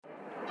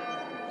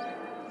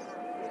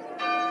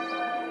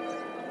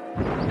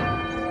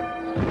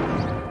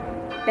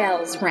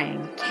Bells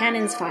rang,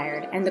 cannons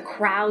fired, and the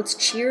crowds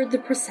cheered the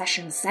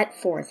procession set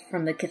forth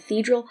from the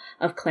Cathedral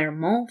of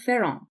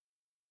Clermont-Ferrand.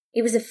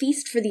 It was a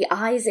feast for the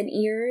eyes and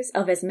ears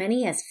of as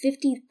many as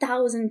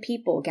 50,000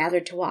 people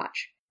gathered to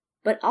watch,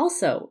 but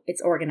also,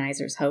 its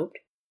organizers hoped,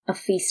 a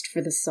feast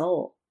for the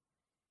soul.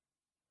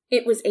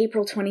 It was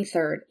April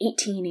 23rd,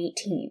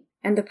 1818,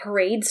 and the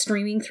parade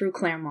streaming through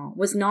Clermont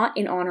was not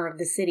in honor of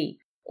the city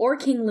or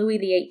King Louis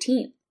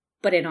XVIII,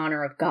 but in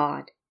honor of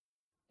God.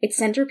 Its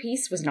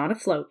centerpiece was not a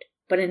float,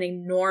 but an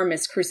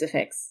enormous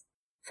crucifix,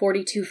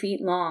 42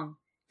 feet long,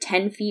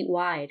 10 feet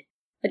wide,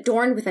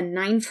 adorned with a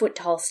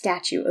 9-foot-tall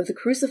statue of the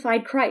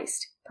crucified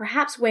Christ,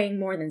 perhaps weighing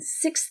more than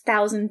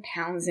 6,000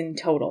 pounds in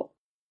total.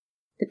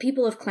 The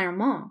people of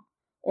Clermont,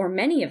 or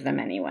many of them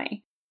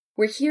anyway,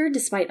 were here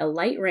despite a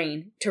light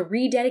rain to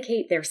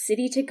rededicate their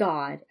city to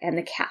God and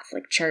the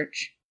Catholic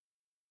Church.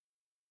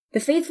 The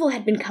faithful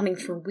had been coming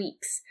for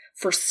weeks,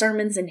 for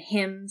sermons and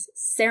hymns,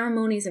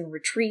 ceremonies and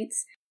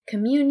retreats,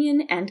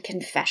 communion and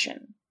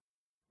confession.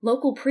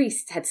 Local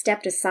priests had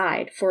stepped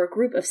aside for a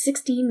group of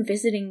 16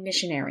 visiting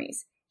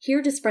missionaries,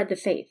 here to spread the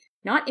faith,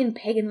 not in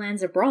pagan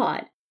lands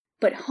abroad,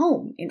 but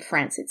home in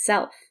France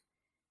itself.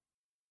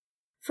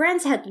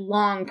 France had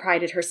long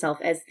prided herself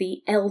as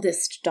the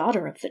eldest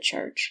daughter of the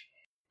Church,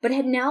 but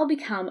had now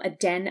become a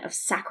den of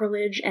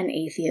sacrilege and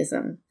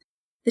atheism.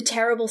 The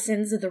terrible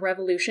sins of the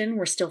Revolution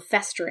were still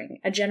festering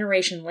a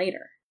generation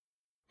later.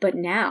 But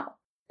now,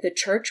 the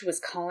Church was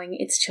calling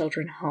its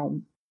children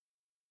home.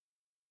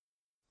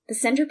 The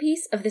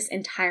centerpiece of this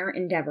entire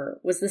endeavor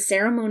was the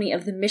ceremony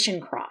of the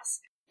Mission Cross,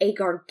 a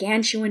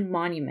gargantuan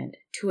monument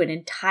to an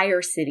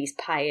entire city's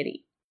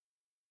piety.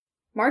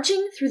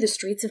 Marching through the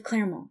streets of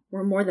Clermont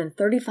were more than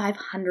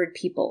 3,500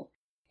 people,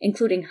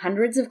 including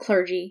hundreds of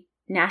clergy,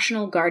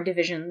 National Guard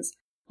divisions,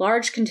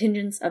 large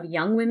contingents of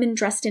young women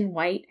dressed in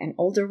white and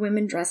older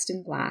women dressed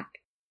in black,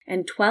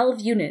 and 12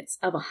 units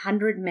of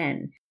 100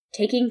 men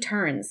taking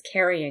turns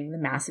carrying the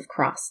massive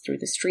cross through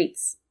the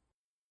streets.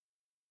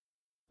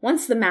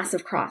 Once the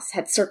massive cross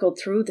had circled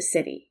through the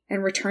city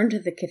and returned to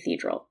the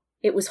cathedral,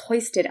 it was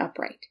hoisted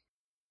upright.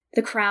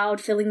 The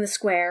crowd filling the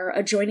square,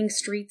 adjoining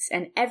streets,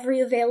 and every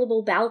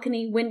available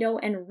balcony, window,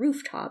 and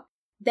rooftop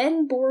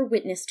then bore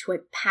witness to a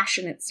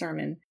passionate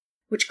sermon,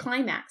 which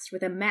climaxed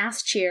with a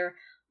mass cheer,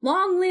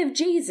 "Long live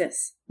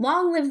Jesus!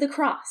 Long live the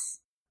cross!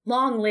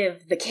 Long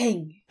live the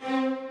King!"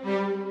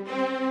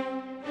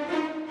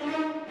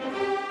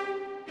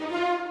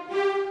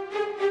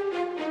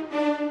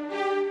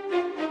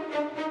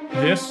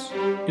 This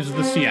is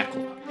The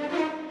Siècle.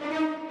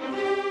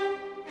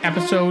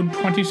 Episode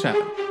 27.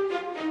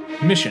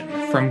 Mission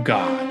from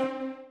God.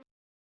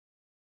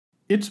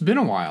 It's been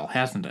a while,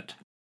 hasn't it?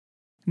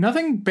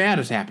 Nothing bad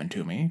has happened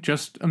to me,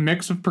 just a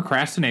mix of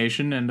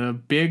procrastination and a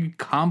big,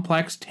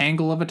 complex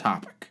tangle of a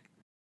topic.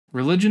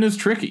 Religion is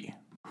tricky.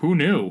 Who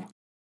knew?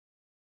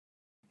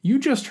 You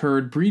just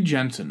heard Bree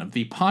Jensen of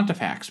the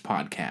Pontifex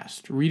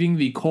podcast reading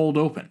The Cold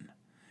Open,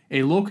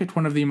 a look at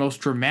one of the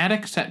most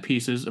dramatic set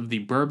pieces of the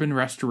Bourbon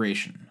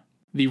Restoration,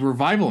 the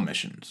revival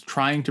missions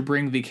trying to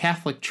bring the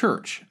Catholic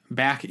Church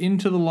back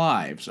into the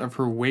lives of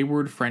her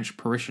wayward French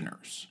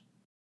parishioners.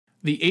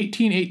 The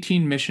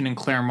 1818 mission in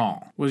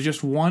Clermont was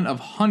just one of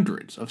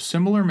hundreds of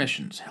similar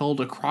missions held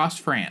across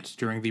France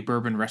during the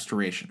Bourbon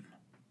Restoration.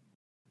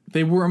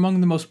 They were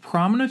among the most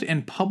prominent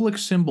and public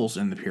symbols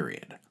in the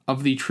period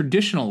of the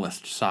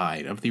traditionalist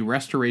side of the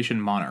Restoration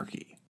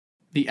monarchy,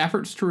 the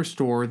efforts to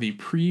restore the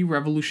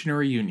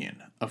pre-revolutionary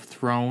union of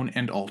throne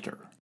and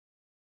altar.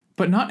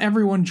 But not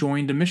everyone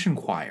joined a mission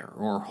choir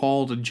or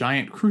hauled a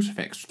giant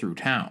crucifix through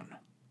town.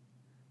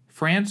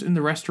 France in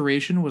the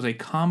Restoration was a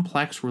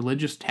complex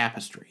religious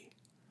tapestry.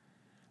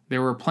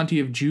 There were plenty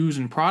of Jews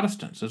and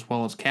Protestants as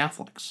well as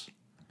Catholics.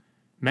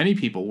 Many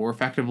people were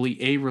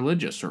effectively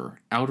a-religious or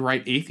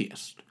outright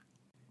atheist.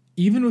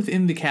 Even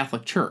within the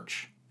Catholic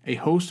Church, a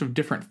host of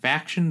different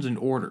factions and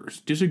orders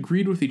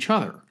disagreed with each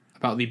other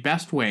about the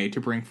best way to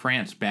bring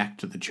France back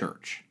to the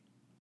Church.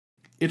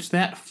 It's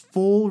that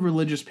full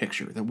religious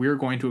picture that we're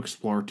going to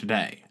explore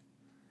today.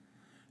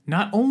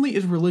 Not only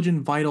is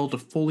religion vital to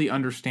fully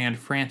understand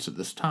France at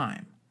this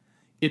time,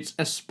 it's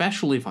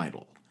especially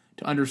vital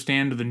to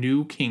understand the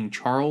new King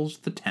Charles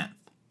X.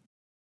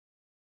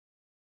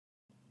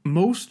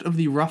 Most of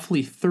the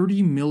roughly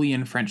 30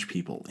 million French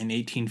people in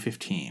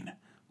 1815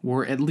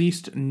 were at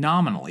least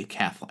nominally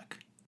Catholic.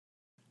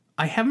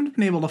 I haven't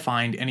been able to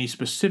find any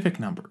specific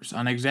numbers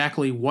on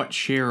exactly what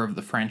share of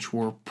the French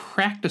were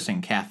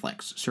practicing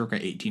Catholics circa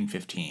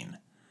 1815,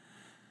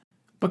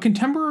 but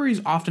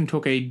contemporaries often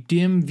took a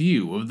dim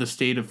view of the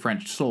state of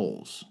French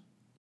souls.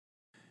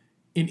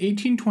 In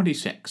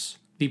 1826,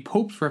 the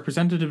Pope's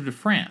representative to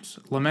France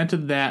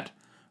lamented that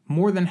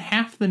more than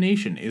half the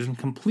nation is in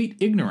complete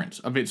ignorance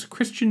of its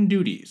Christian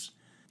duties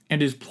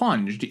and is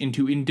plunged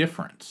into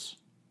indifference.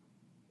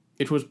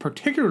 It was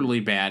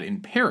particularly bad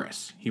in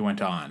Paris, he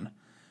went on,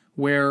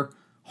 where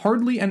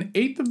hardly an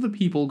eighth of the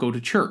people go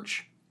to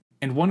church,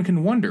 and one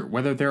can wonder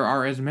whether there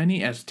are as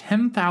many as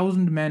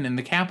 10,000 men in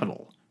the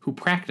capital who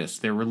practice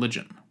their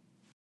religion.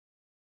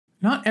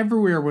 Not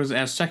everywhere was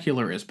as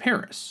secular as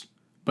Paris,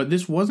 but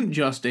this wasn't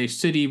just a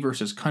city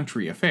versus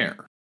country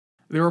affair.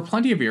 There were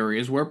plenty of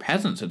areas where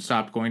peasants had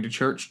stopped going to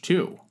church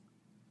too.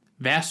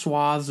 Vast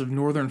swaths of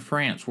northern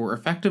France were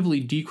effectively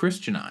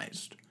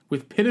de-Christianized,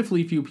 with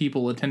pitifully few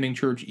people attending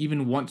church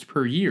even once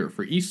per year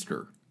for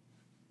Easter.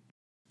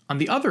 On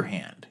the other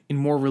hand, in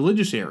more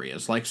religious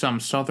areas like some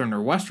southern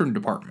or western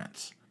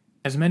departments,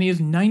 as many as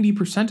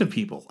 90% of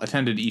people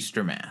attended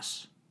Easter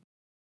Mass.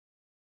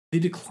 The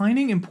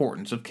declining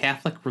importance of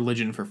Catholic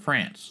religion for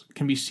France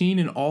can be seen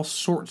in all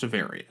sorts of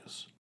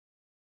areas.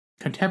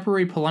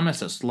 Contemporary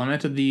polemicists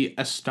lamented the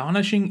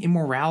astonishing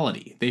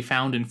immorality they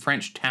found in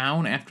French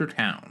town after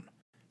town,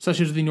 such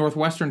as the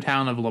northwestern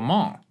town of Le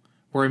Mans,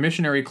 where a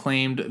missionary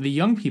claimed the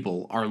young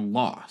people are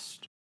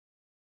lost.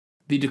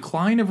 The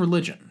decline of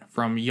religion,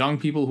 from young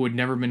people who had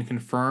never been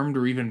confirmed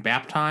or even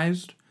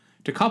baptized,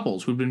 to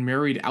couples who had been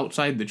married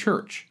outside the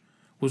church,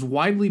 was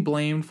widely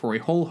blamed for a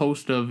whole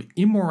host of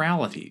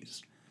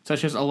immoralities,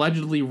 such as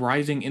allegedly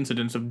rising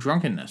incidents of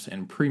drunkenness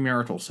and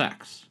premarital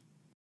sex.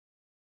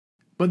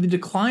 But the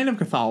decline of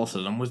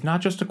Catholicism was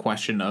not just a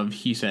question of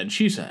he said,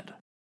 she said.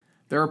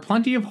 There are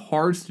plenty of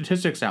hard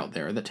statistics out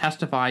there that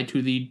testify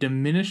to the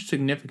diminished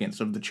significance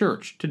of the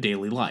church to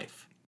daily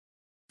life.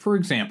 For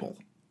example,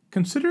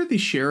 consider the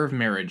share of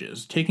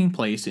marriages taking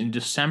place in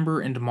December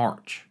and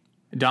March,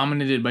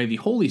 dominated by the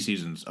holy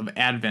seasons of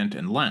Advent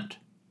and Lent.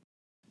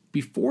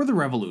 Before the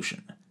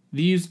Revolution,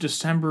 these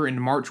December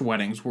and March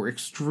weddings were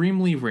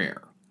extremely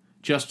rare,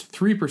 just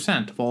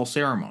 3% of all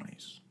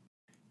ceremonies.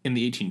 In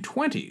the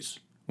 1820s,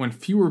 when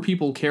fewer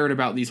people cared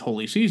about these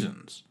holy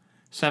seasons,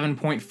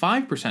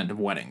 7.5% of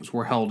weddings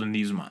were held in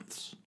these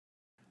months.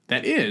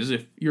 That is,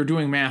 if you're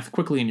doing math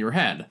quickly in your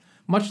head,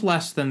 much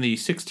less than the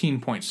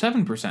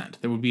 16.7%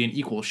 that would be an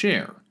equal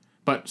share,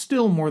 but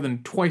still more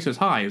than twice as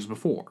high as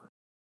before.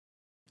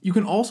 You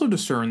can also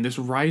discern this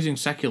rising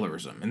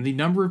secularism in the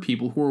number of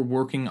people who are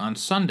working on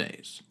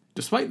Sundays,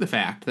 despite the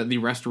fact that the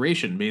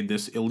Restoration made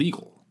this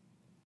illegal.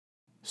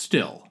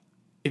 Still,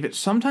 if it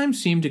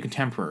sometimes seemed to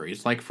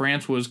contemporaries like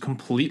France was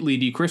completely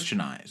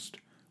de-Christianized,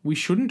 we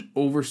shouldn't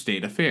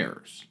overstate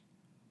affairs.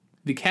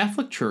 The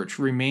Catholic Church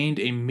remained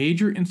a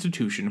major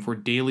institution for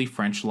daily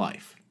French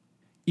life.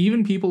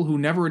 Even people who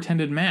never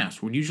attended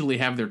Mass would usually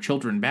have their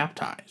children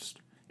baptized,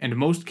 and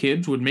most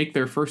kids would make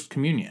their first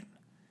communion,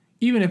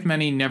 even if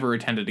many never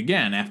attended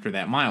again after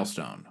that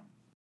milestone.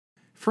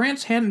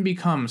 France hadn't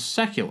become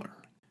secular,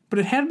 but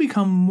it had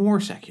become more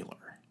secular.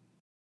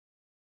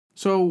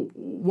 So,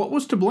 what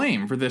was to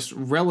blame for this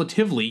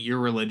relatively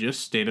irreligious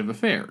state of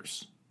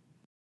affairs?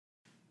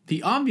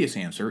 The obvious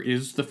answer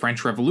is the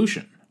French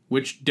Revolution,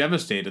 which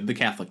devastated the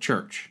Catholic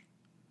Church.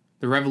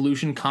 The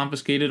Revolution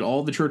confiscated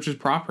all the Church's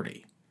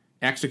property,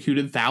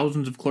 executed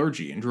thousands of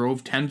clergy, and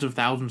drove tens of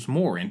thousands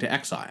more into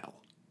exile.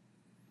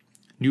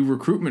 New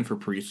recruitment for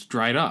priests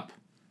dried up.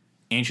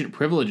 Ancient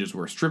privileges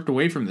were stripped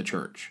away from the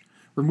Church,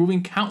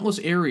 removing countless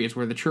areas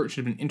where the Church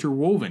had been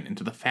interwoven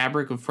into the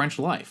fabric of French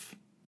life.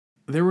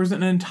 There was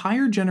an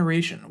entire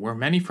generation where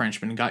many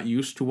Frenchmen got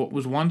used to what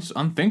was once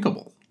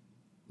unthinkable: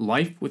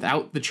 life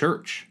without the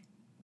Church.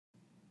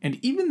 And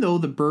even though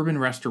the Bourbon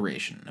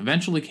Restoration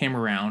eventually came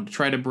around to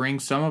try to bring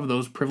some of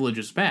those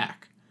privileges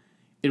back,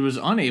 it was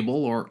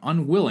unable or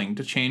unwilling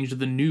to change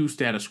the new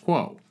status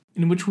quo,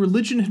 in which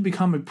religion had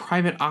become a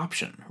private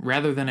option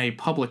rather than a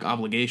public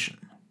obligation.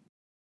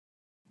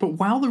 But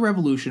while the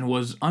Revolution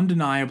was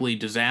undeniably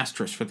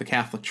disastrous for the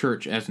Catholic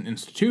Church as an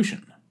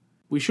institution,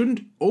 we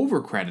shouldn't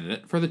overcredit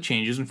it for the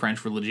changes in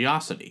French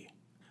religiosity,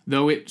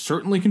 though it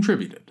certainly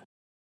contributed.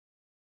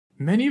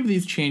 Many of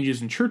these changes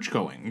in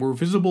church-going were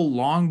visible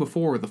long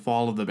before the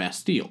fall of the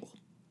Bastille.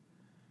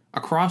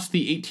 Across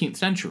the 18th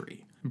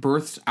century,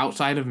 births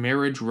outside of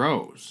marriage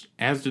rose,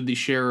 as did the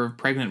share of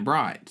pregnant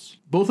brides,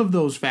 both of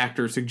those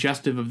factors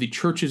suggestive of the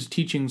Church's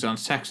teachings on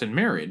sex and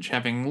marriage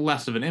having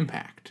less of an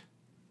impact.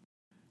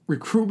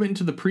 Recruitment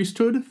to the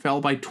priesthood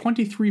fell by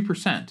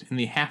 23% in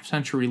the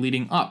half-century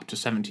leading up to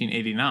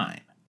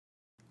 1789.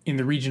 In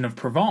the region of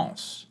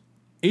Provence,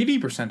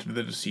 80% of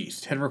the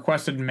deceased had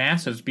requested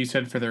masses be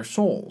said for their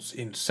souls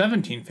in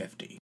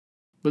 1750,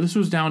 but this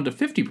was down to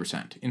 50%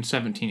 in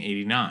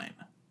 1789.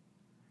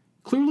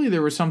 Clearly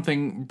there was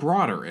something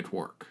broader at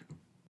work.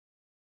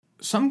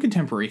 Some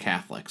contemporary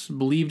Catholics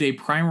believed a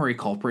primary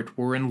culprit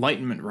were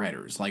Enlightenment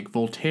writers like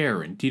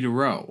Voltaire and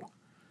Diderot,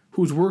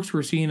 whose works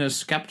were seen as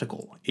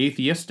skeptical,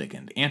 atheistic,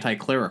 and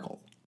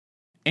anti-clerical.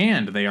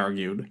 And, they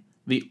argued,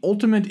 the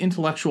ultimate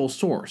intellectual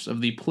source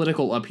of the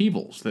political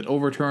upheavals that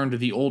overturned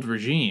the old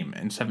regime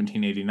in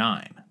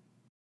 1789.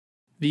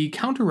 The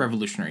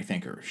counter-revolutionary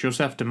thinker,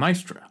 Joseph de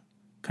Maistre,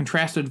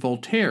 contrasted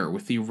Voltaire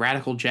with the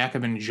radical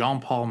Jacobin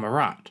Jean-Paul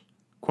Marat.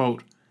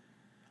 Quote,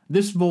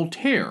 "This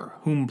Voltaire,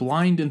 whom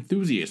blind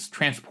enthusiasts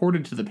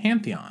transported to the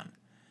Pantheon,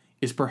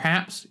 is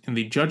perhaps, in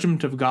the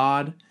judgment of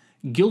God,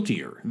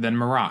 guiltier than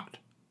Marat.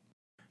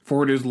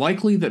 For it is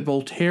likely that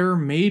Voltaire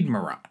made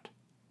Marat,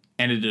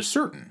 and it is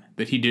certain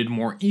that he did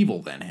more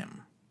evil than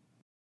him."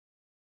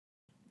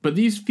 But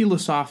these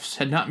philosophes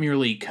had not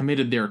merely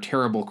committed their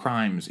terrible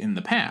crimes in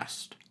the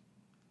past.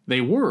 They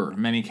were,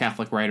 many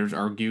Catholic writers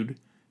argued,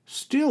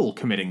 still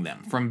committing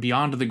them from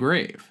beyond the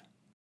grave.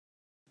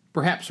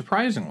 Perhaps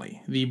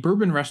surprisingly, the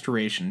Bourbon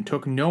Restoration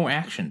took no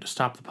action to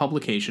stop the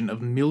publication of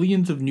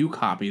millions of new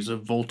copies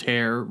of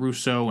Voltaire,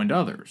 Rousseau, and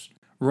others,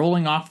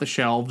 rolling off the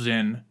shelves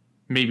in,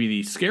 maybe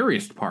the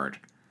scariest part,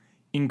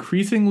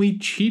 increasingly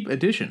cheap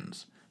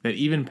editions that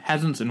even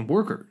peasants and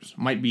workers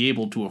might be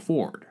able to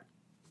afford.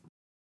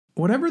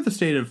 Whatever the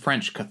state of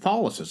French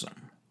Catholicism,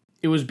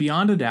 it was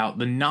beyond a doubt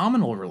the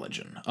nominal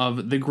religion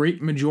of the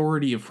great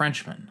majority of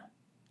Frenchmen,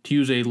 to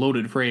use a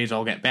loaded phrase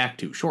I'll get back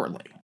to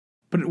shortly.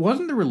 But it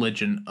wasn't the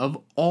religion of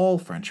all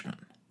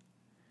Frenchmen.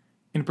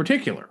 In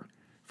particular,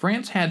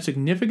 France had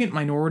significant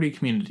minority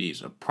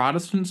communities of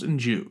Protestants and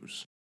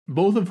Jews,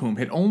 both of whom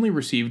had only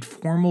received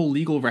formal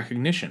legal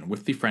recognition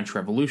with the French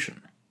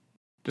Revolution.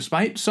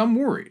 Despite some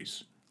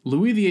worries,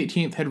 Louis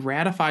XVIII had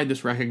ratified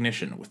this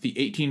recognition with the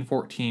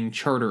 1814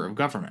 Charter of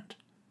Government,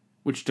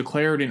 which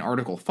declared in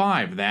Article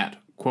 5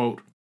 that,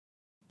 quote,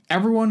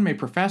 "Everyone may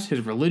profess his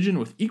religion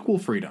with equal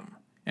freedom,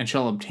 and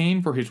shall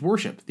obtain for his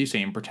worship the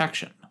same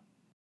protection."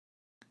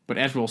 But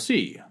as we'll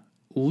see,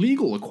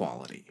 legal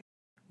equality,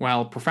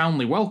 while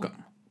profoundly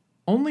welcome,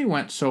 only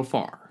went so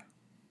far.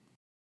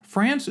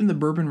 France in the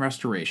Bourbon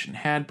Restoration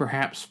had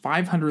perhaps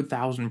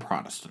 500,000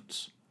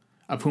 Protestants,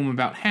 of whom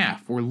about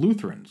half were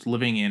Lutherans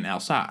living in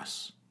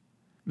Alsace.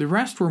 The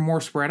rest were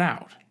more spread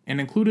out, and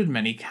included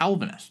many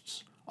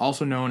Calvinists,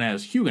 also known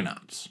as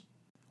Huguenots.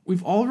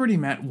 We've already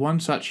met one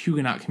such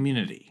Huguenot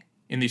community,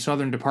 in the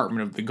southern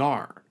department of the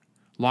Gard,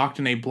 locked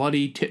in a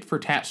bloody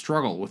tit-for-tat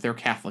struggle with their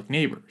Catholic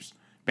neighbors,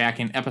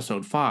 back in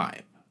Episode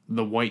 5,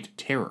 The White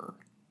Terror.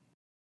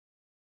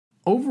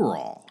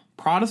 Overall,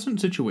 Protestant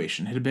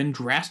situation had been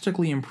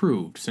drastically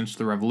improved since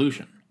the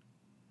Revolution.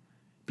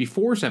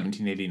 Before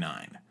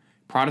 1789,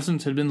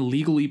 Protestants had been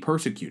legally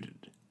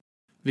persecuted.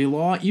 The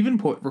law even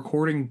put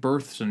recording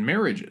births and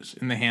marriages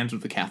in the hands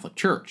of the Catholic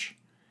Church,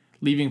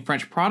 leaving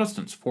French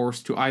Protestants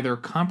forced to either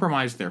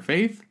compromise their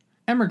faith,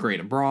 emigrate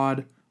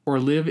abroad, or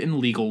live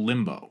in legal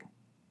limbo.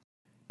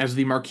 As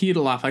the Marquis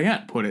de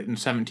Lafayette put it in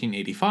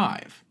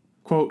 1785,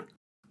 quote,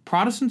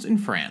 "Protestants in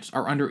France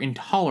are under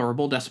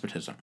intolerable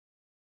despotism.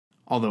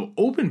 Although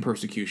open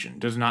persecution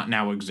does not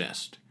now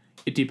exist,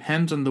 it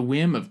depends on the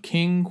whim of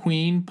king,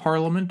 queen,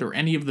 parliament, or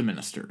any of the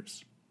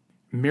ministers.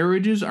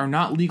 Marriages are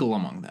not legal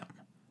among them.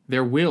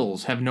 Their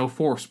wills have no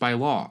force by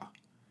law.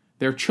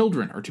 Their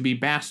children are to be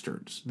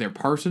bastards. Their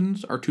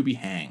parsons are to be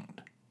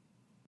hanged."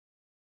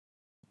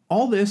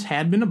 All this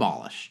had been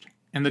abolished,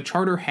 and the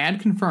Charter had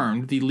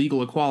confirmed the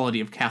legal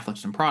equality of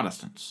Catholics and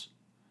Protestants.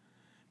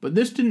 But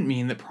this didn't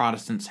mean that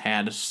Protestants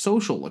had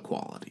social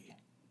equality.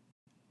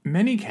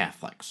 Many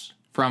Catholics,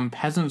 from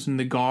peasants in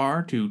the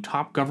Gard to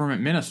top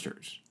government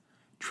ministers,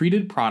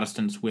 treated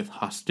Protestants with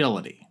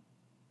hostility.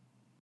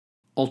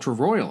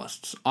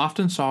 Ultra-royalists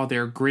often saw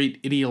their great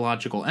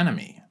ideological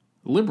enemy,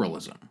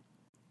 liberalism,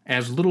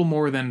 as little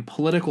more than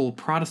political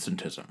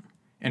Protestantism,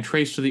 and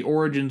traced to the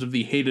origins of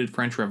the hated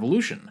French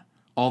Revolution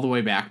all the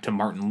way back to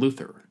Martin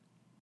Luther.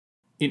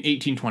 In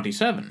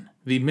 1827,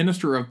 the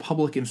Minister of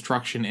Public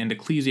Instruction and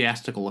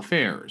Ecclesiastical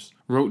Affairs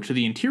wrote to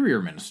the Interior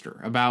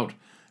Minister about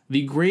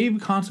the grave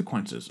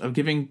consequences of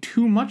giving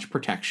too much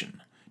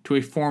protection to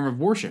a form of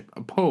worship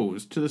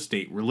opposed to the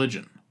state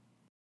religion.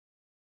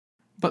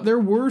 But there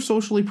were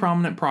socially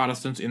prominent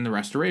Protestants in the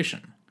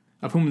Restoration,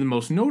 of whom the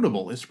most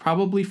notable is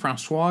probably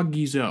François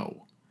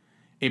Guizot,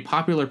 a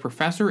popular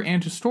professor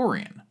and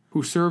historian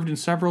who served in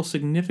several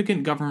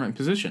significant government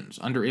positions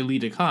under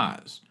Élie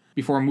Decazes,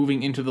 before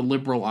moving into the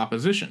liberal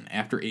opposition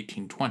after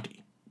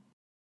 1820.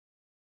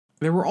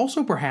 There were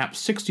also perhaps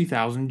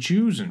 60,000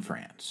 Jews in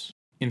France,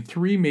 in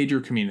 3 major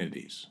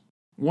communities.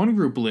 One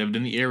group lived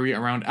in the area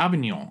around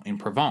Avignon in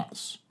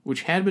Provence,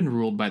 which had been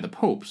ruled by the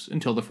popes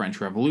until the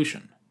French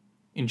Revolution.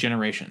 In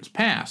generations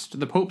past,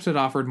 the popes had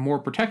offered more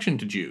protection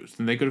to Jews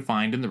than they could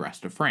find in the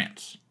rest of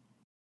France.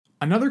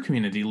 Another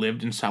community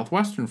lived in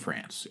southwestern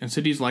France, in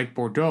cities like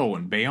Bordeaux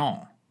and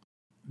Bayonne.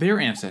 Their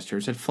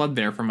ancestors had fled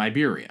there from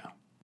Iberia.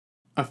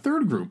 A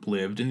third group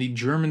lived in the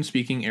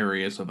German-speaking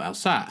areas of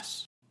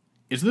Alsace.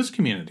 It's this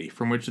community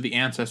from which the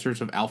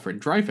ancestors of Alfred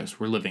Dreyfus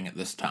were living at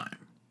this time.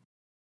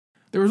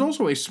 There was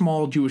also a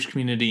small Jewish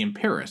community in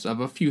Paris of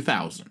a few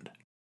thousand,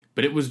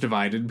 but it was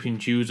divided between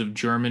Jews of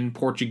German,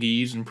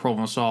 Portuguese, and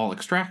Provençal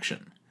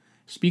extraction,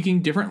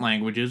 speaking different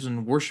languages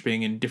and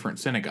worshipping in different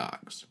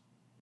synagogues.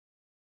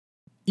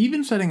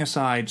 Even setting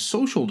aside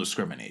social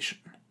discrimination,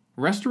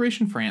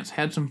 Restoration France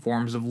had some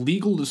forms of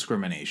legal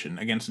discrimination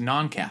against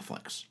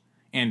non-Catholics,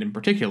 and in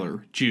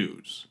particular,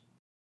 Jews.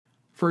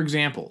 For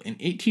example, in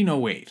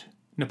 1808,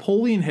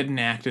 Napoleon had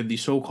enacted the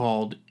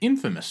so-called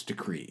infamous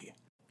decree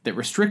that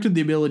restricted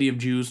the ability of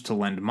Jews to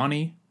lend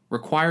money,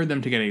 required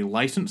them to get a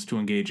license to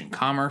engage in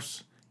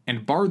commerce,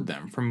 and barred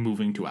them from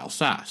moving to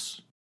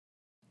Alsace.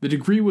 The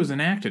decree was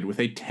enacted with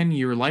a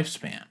 10-year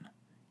lifespan,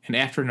 and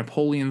after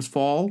Napoleon's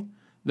fall,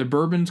 the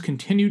Bourbons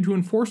continued to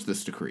enforce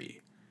this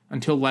decree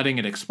until letting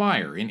it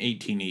expire in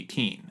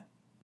 1818.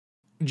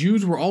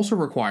 Jews were also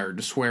required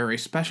to swear a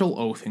special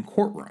oath in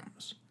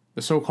courtrooms,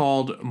 the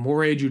so-called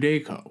Morte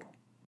Judaico.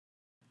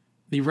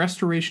 The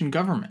Restoration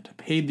government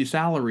paid the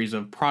salaries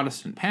of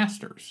Protestant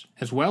pastors,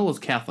 as well as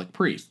Catholic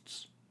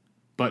priests,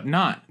 but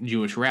not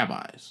Jewish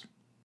rabbis.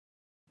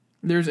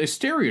 There's a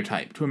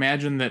stereotype to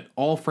imagine that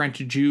all French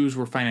Jews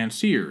were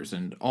financiers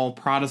and all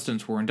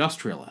Protestants were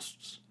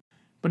industrialists.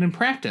 But in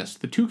practice,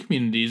 the two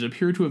communities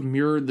appear to have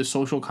mirrored the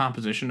social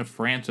composition of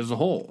France as a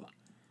whole,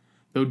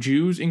 though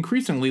Jews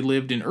increasingly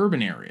lived in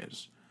urban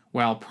areas,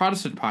 while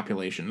Protestant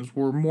populations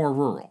were more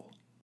rural.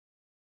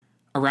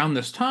 Around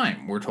this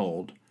time, we're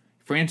told,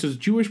 France's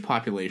Jewish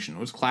population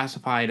was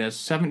classified as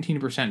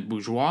 17%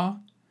 bourgeois,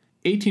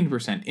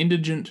 18%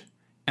 indigent,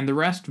 and the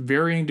rest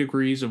varying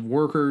degrees of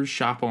workers,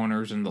 shop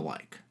owners, and the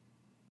like.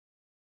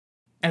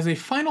 As a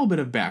final bit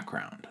of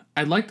background,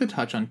 I'd like to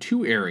touch on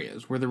two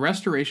areas where the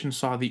Restoration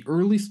saw the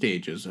early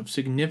stages of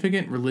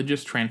significant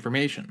religious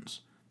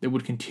transformations that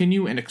would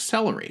continue and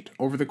accelerate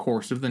over the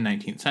course of the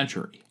 19th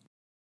century: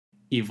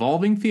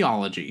 evolving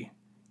theology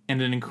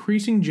and an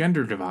increasing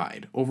gender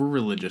divide over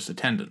religious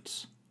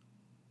attendance.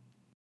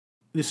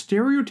 The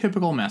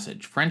stereotypical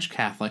message French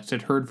Catholics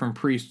had heard from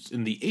priests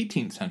in the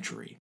 18th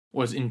century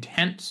was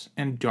intense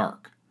and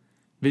dark,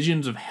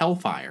 visions of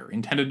hellfire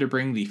intended to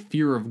bring the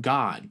fear of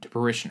God to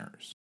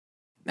parishioners.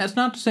 That's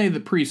not to say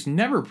that priests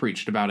never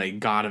preached about a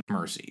God of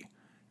mercy,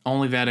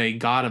 only that a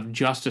God of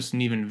justice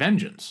and even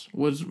vengeance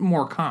was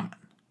more common.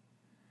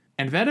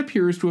 And that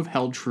appears to have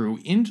held true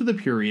into the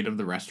period of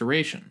the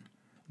Restoration,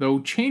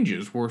 though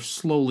changes were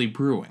slowly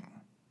brewing.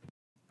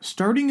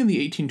 Starting in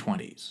the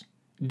 1820s,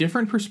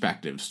 different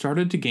perspectives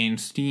started to gain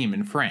steam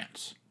in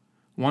France,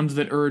 ones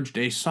that urged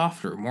a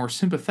softer, more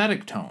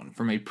sympathetic tone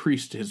from a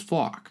priest to his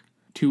flock,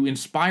 to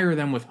inspire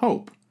them with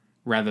hope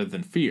rather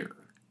than fear.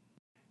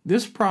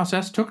 This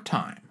process took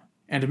time,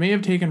 and may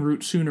have taken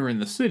root sooner in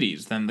the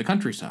cities than the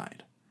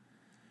countryside.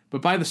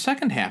 But by the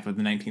second half of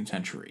the 19th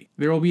century,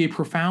 there will be a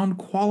profound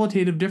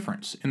qualitative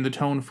difference in the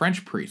tone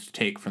French priests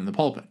take from the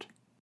pulpit.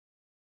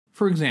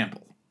 For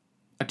example,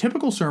 a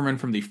typical sermon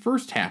from the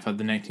first half of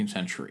the 19th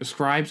century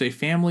describes a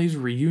family's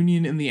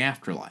reunion in the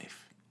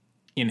afterlife,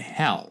 in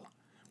hell,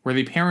 where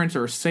the parents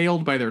are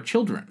assailed by their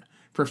children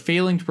for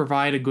failing to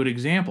provide a good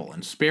example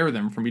and spare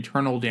them from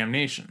eternal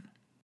damnation.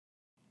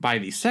 By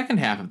the second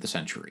half of the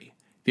century,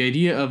 the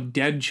idea of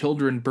dead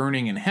children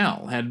burning in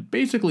hell had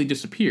basically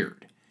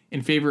disappeared,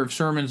 in favor of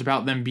sermons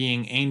about them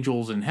being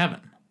angels in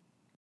heaven.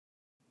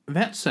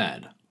 That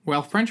said,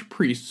 while French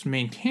priests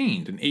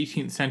maintained an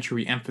 18th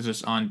century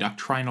emphasis on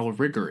doctrinal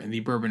rigor in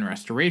the Bourbon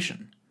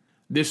Restoration,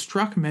 this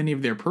struck many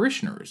of their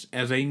parishioners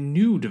as a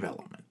new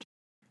development.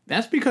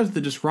 That's because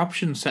the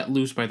disruption set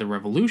loose by the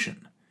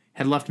Revolution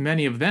had left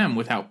many of them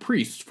without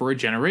priests for a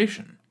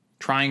generation,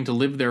 trying to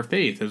live their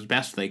faith as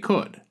best they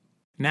could.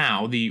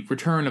 Now, the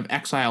return of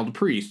exiled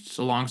priests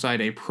alongside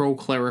a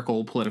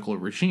pro-clerical political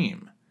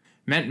regime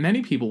meant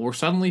many people were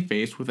suddenly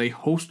faced with a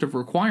host of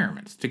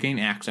requirements to gain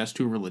access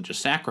to religious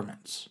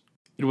sacraments.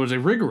 It was a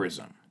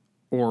rigorism,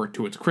 or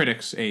to its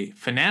critics, a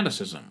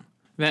fanaticism,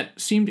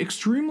 that seemed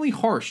extremely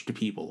harsh to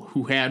people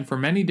who had for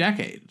many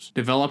decades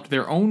developed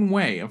their own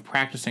way of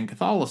practicing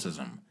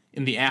Catholicism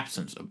in the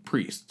absence of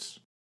priests.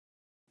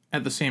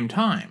 At the same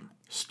time,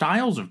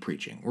 styles of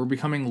preaching were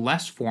becoming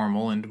less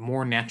formal and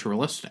more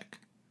naturalistic.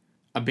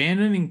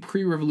 Abandoning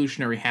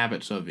pre-revolutionary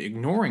habits of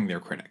ignoring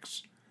their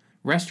critics,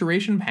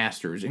 Restoration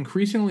pastors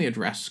increasingly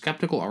addressed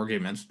skeptical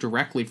arguments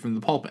directly from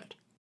the pulpit.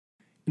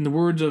 In the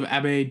words of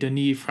Abbé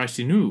Denis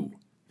Frayssinous,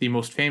 the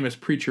most famous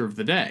preacher of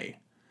the day,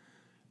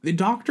 "The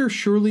doctor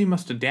surely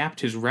must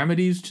adapt his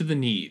remedies to the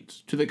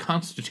needs, to the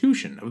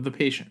constitution of the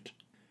patient.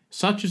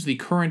 Such is the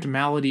current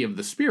malady of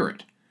the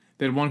spirit,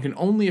 that one can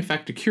only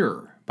effect a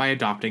cure by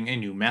adopting a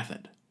new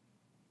method."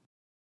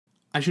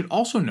 I should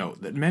also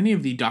note that many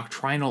of the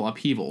doctrinal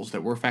upheavals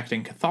that were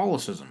affecting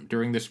Catholicism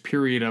during this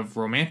period of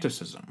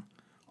Romanticism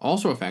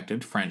also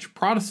affected French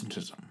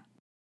Protestantism.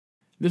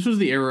 This was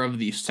the era of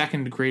the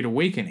Second Great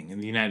Awakening in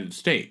the United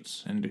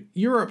States, and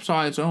Europe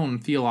saw its own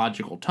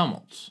theological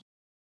tumults.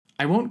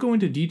 I won't go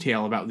into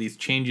detail about these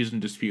changes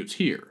and disputes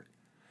here,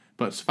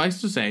 but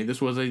suffice to say this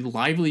was a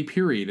lively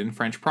period in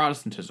French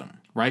Protestantism,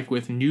 rife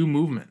with new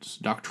movements,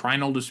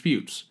 doctrinal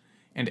disputes,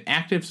 and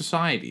active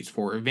societies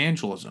for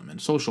evangelism and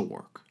social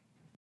work.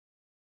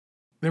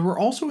 There were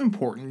also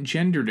important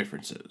gender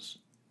differences,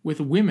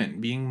 with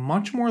women being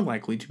much more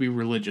likely to be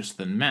religious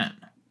than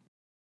men.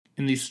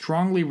 In the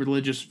strongly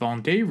religious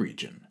Vendée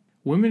region,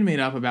 women made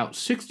up about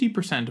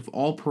 60% of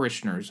all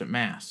parishioners at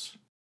Mass.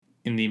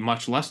 In the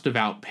much less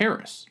devout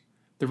Paris,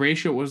 the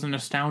ratio was an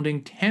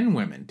astounding 10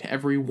 women to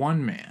every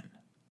 1 man.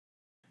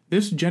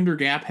 This gender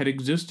gap had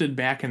existed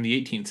back in the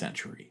 18th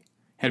century,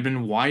 had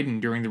been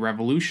widened during the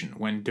Revolution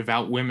when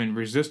devout women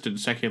resisted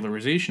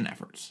secularization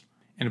efforts,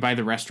 and by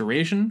the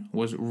Restoration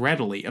was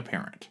readily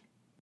apparent.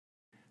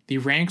 The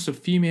ranks of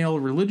female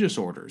religious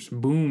orders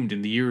boomed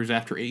in the years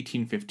after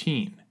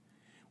 1815,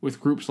 with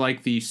groups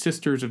like the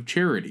Sisters of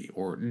Charity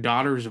or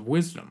Daughters of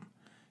Wisdom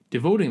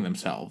devoting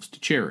themselves to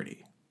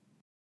charity.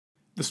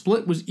 The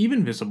split was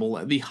even visible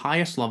at the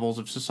highest levels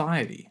of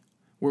society,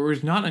 where it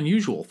was not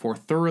unusual for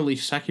thoroughly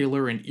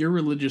secular and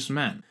irreligious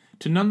men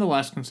to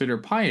nonetheless consider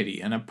piety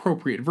an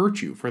appropriate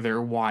virtue for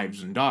their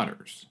wives and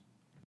daughters.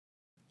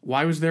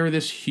 Why was there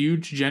this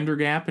huge gender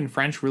gap in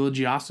French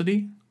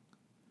religiosity?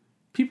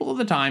 People of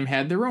the time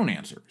had their own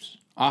answers,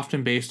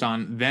 often based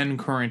on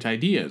then-current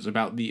ideas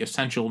about the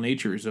essential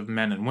natures of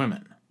men and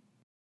women.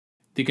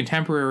 The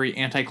contemporary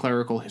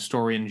anti-clerical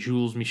historian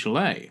Jules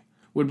Michelet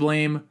would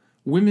blame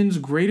women's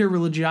greater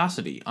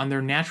religiosity on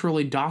their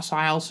naturally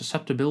docile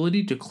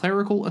susceptibility to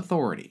clerical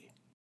authority.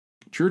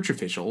 Church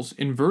officials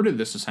inverted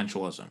this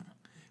essentialism,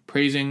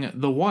 praising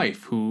the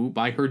wife who,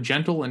 by her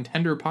gentle and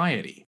tender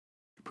piety,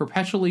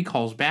 perpetually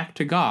calls back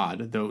to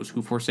God those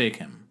who forsake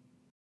him.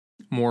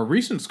 More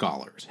recent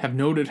scholars have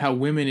noted how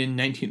women in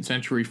 19th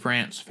century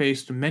France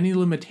faced many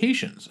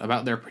limitations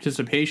about their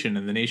participation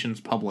in the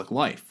nation's public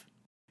life.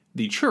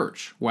 The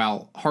Church,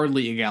 while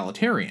hardly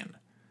egalitarian,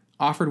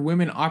 offered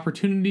women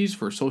opportunities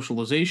for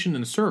socialization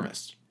and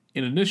service,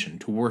 in addition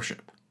to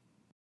worship.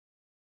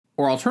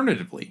 Or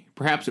alternatively,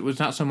 perhaps it was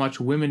not so much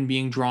women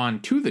being drawn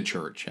to the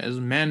Church as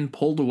men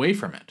pulled away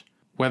from it,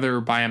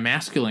 whether by a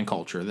masculine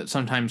culture that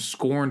sometimes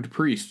scorned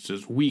priests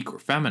as weak or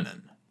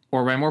feminine,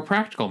 or by more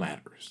practical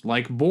matters,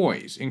 like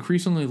boys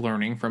increasingly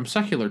learning from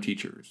secular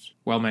teachers,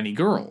 while many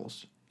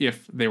girls,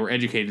 if they were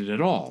educated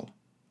at all,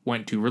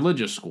 went to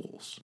religious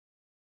schools.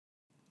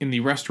 In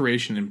the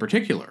Restoration in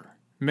particular,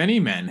 many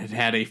men had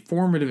had a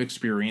formative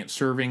experience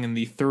serving in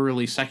the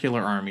thoroughly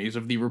secular armies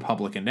of the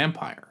Republican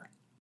Empire.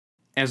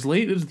 As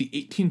late as the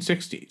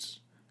 1860s,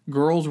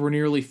 girls were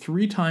nearly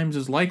 3 times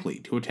as likely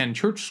to attend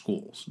church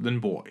schools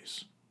than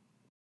boys.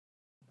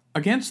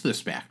 Against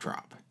this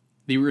backdrop,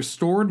 the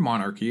restored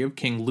monarchy of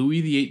King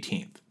Louis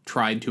XVIII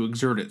tried to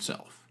exert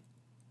itself.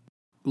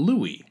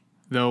 Louis,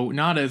 though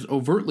not as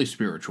overtly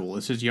spiritual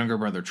as his younger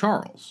brother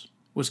Charles,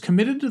 was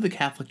committed to the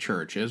Catholic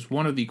Church as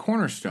one of the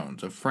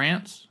cornerstones of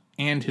France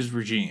and his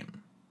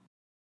regime.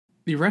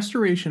 The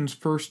Restoration's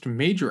first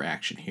major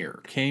action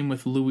here came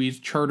with Louis's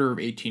Charter of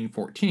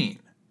 1814,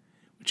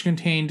 which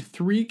contained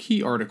 3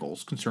 key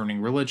articles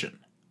concerning religion.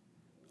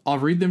 I'll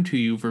read them to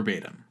you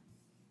verbatim.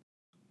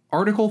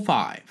 Article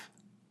 5.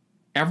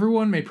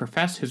 Everyone may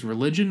profess his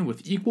religion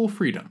with equal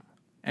freedom,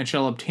 and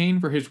shall obtain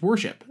for his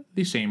worship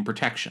the same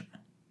protection.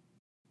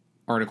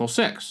 Article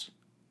 6.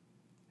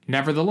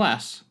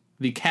 Nevertheless,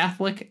 the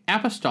Catholic,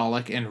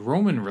 Apostolic, and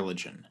Roman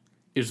religion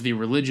is the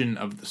religion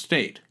of the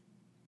state.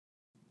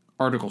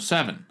 Article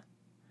 7.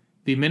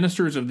 The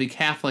ministers of the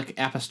Catholic,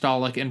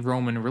 Apostolic, and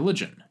Roman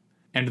religion,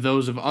 and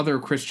those of other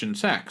Christian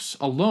sects,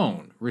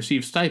 alone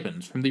receive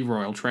stipends from the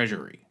royal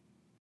treasury.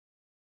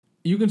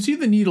 You can see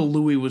the needle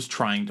Louis was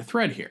trying to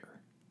thread here.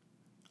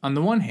 On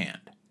the one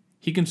hand,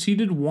 he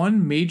conceded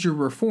one major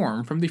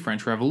reform from the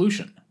French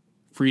Revolution: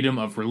 freedom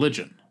of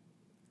religion.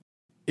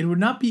 It would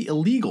not be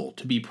illegal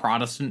to be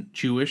Protestant,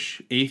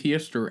 Jewish,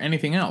 atheist, or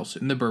anything else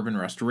in the Bourbon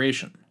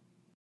Restoration.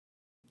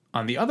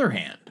 On the other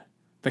hand,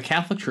 the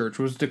Catholic Church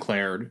was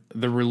declared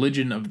the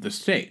religion of the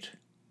state.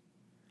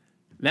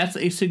 That's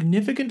a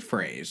significant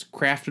phrase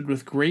crafted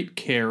with great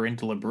care and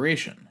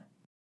deliberation.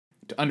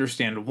 To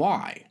understand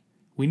why,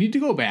 we need to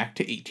go back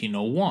to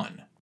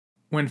 1801,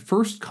 when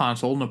First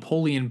Consul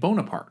Napoleon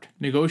Bonaparte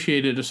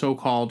negotiated a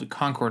so-called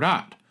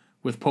Concordat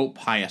with Pope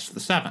Pius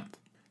VII,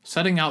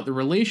 setting out the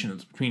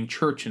relations between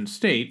church and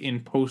state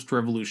in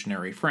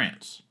post-revolutionary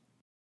France.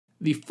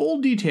 The full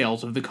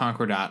details of the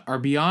Concordat are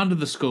beyond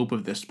the scope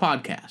of this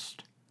podcast,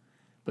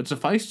 but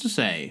suffice to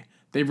say,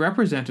 they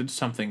represented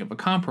something of a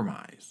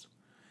compromise,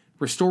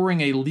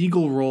 restoring a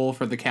legal role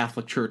for the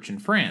Catholic Church in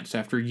France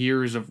after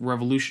years of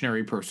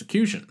revolutionary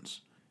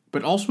persecutions,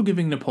 but also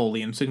giving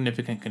Napoleon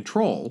significant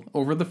control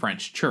over the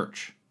French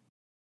Church.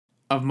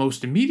 Of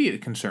most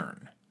immediate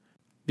concern,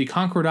 the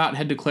Concordat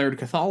had declared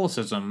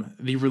Catholicism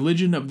the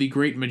religion of the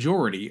great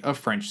majority of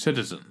French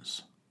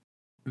citizens.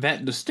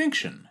 That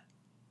distinction,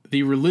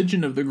 the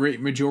religion of the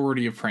great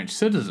majority of French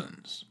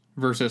citizens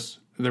versus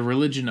the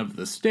religion of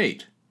the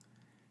state,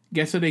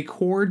 gets at a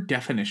core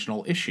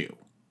definitional issue.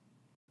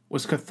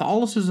 Was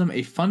Catholicism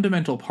a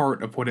fundamental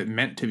part of what it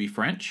meant to be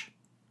French?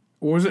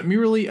 Or was it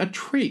merely a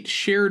trait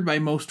shared by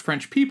most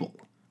French people,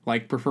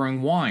 like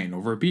preferring wine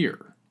over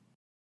beer?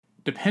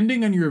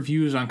 Depending on your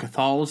views on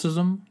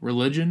Catholicism,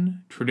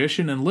 religion,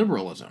 tradition, and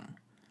liberalism,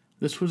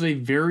 this was a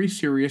very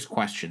serious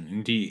question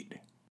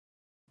indeed.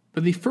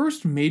 But the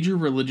first major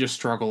religious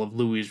struggle of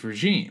Louis's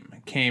regime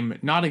came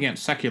not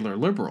against secular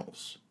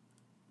liberals,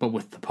 but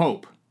with the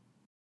Pope.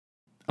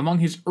 Among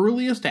his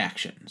earliest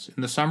actions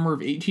in the summer of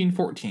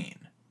 1814,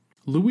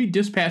 Louis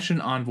dispatched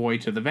an envoy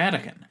to the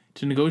Vatican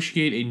to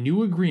negotiate a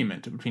new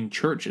agreement between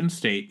church and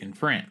state in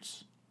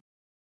France.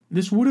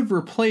 This would have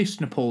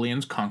replaced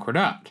Napoleon's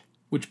Concordat,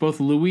 which both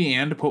Louis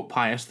and Pope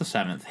Pius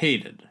VII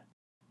hated.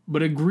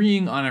 But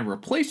agreeing on a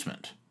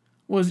replacement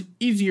was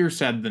easier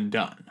said than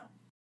done.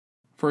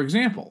 For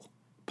example,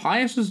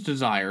 Pius's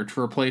desire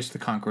to replace the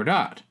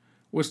Concordat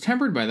was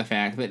tempered by the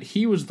fact that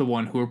he was the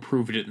one who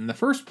approved it in the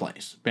first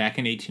place, back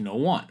in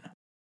 1801.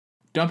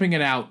 Dumping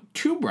it out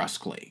too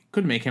brusquely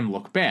could make him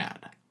look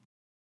bad.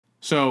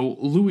 So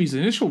Louis's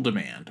initial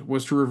demand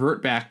was to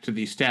revert back to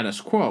the status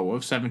quo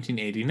of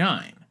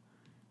 1789,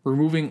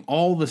 removing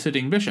all the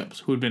sitting bishops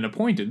who had been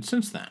appointed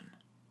since then.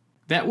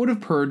 That would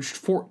have purged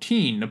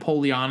 14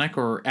 Napoleonic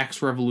or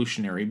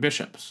ex-revolutionary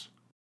bishops.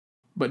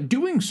 But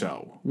doing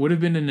so would have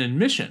been an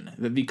admission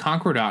that the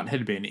Concordat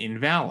had been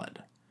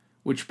invalid,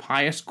 which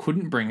Pius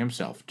couldn't bring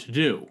himself to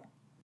do.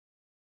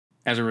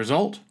 As a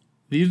result,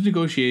 these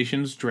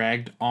negotiations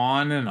dragged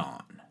on and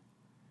on.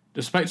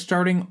 Despite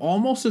starting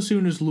almost as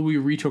soon as Louis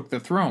retook the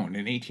throne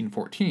in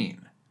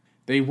 1814,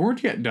 they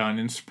weren't yet done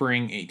in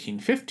spring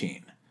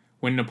 1815,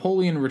 when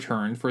Napoleon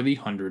returned for the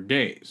 100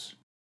 Days.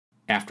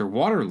 After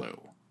Waterloo,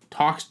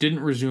 talks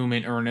didn't resume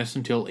in earnest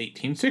until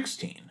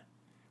 1816,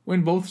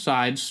 when both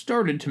sides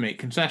started to make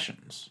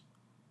concessions.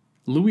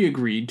 Louis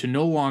agreed to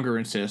no longer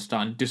insist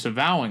on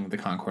disavowing the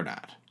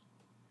Concordat.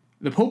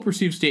 The Pope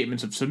received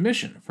statements of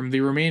submission from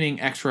the remaining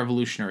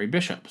ex-revolutionary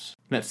bishops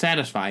that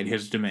satisfied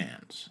his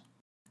demands.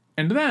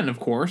 And then, of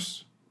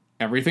course,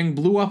 everything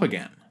blew up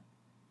again.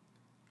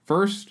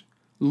 First,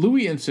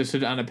 Louis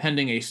insisted on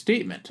appending a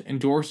statement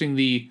endorsing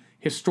the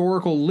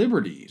historical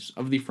liberties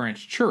of the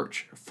French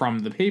Church from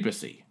the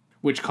papacy,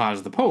 which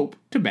caused the Pope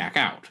to back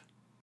out.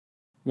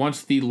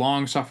 Once the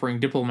long-suffering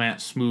diplomat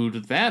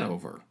smoothed that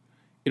over,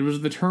 it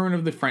was the turn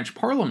of the French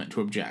Parliament to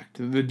object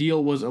that the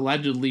deal was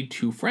allegedly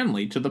too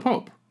friendly to the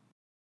Pope.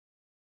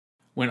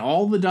 When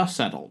all the dust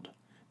settled,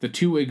 the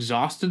two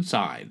exhausted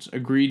sides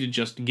agreed to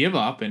just give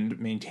up and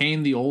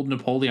maintain the old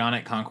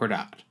Napoleonic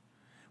Concordat,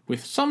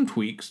 with some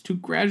tweaks to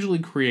gradually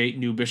create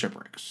new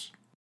bishoprics.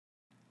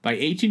 By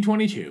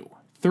 1822,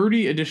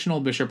 30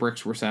 additional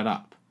bishoprics were set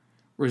up,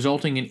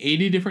 resulting in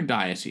 80 different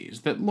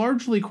dioceses that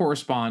largely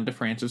correspond to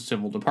France's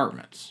civil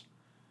departments,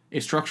 a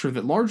structure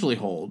that largely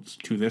holds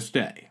to this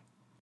day.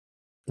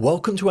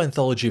 Welcome to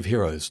Anthology of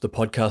Heroes, the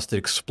podcast that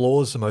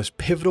explores the most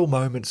pivotal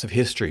moments of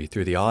history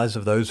through the eyes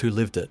of those who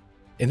lived it.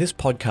 In this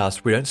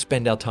podcast, we don't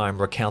spend our time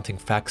recounting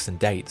facts and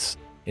dates.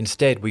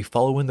 Instead, we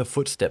follow in the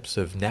footsteps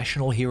of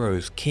national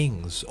heroes,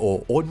 kings,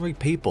 or ordinary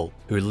people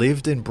who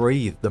lived and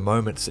breathed the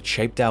moments that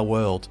shaped our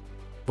world.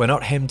 We're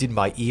not hemmed in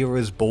by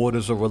eras,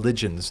 borders, or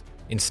religions.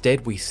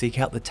 Instead, we seek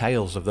out the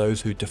tales of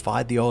those who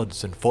defied the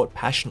odds and fought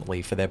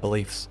passionately for their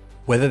beliefs.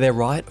 Whether they're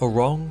right or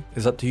wrong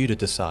is up to you to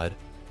decide.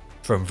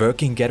 From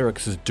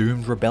Vercingetorix's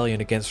doomed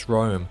rebellion against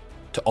Rome,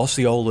 to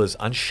Osceola's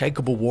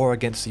unshakable war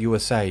against the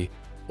USA,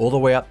 all the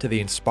way up to the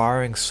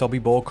inspiring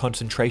Sobibor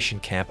concentration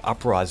camp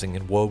uprising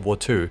in World War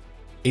II,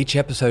 each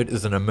episode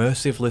is an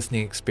immersive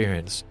listening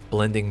experience,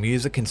 blending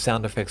music and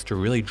sound effects to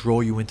really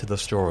draw you into the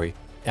story.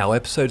 Our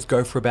episodes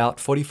go for about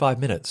 45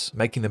 minutes,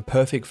 making them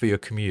perfect for your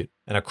commute,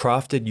 and are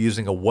crafted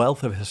using a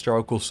wealth of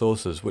historical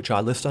sources, which I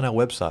list on our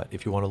website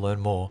if you want to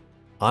learn more.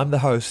 I'm the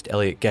host,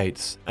 Elliot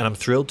Gates, and I'm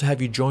thrilled to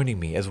have you joining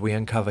me as we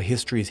uncover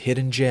history's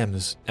hidden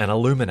gems and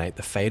illuminate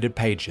the faded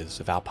pages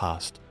of our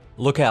past.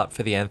 Look out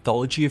for the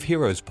Anthology of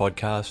Heroes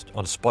podcast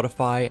on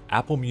Spotify,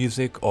 Apple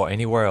Music, or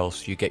anywhere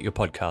else you get your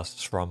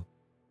podcasts from.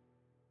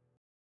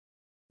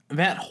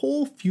 That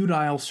whole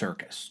feudal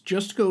circus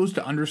just goes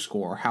to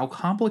underscore how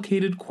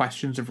complicated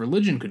questions of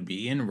religion could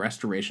be in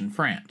Restoration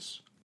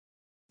France.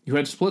 You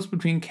had splits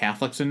between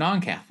Catholics and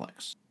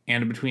non-Catholics,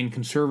 and between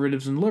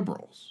conservatives and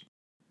liberals.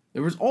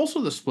 There was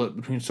also the split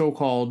between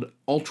so-called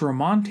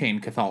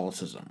ultramontane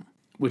Catholicism,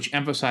 which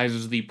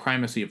emphasizes the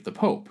primacy of the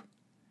Pope,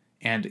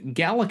 and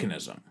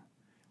Gallicanism,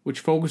 which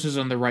focuses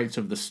on the rights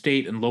of the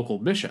state and local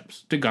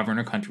bishops to govern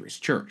a country's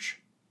church.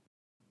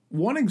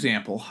 One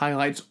example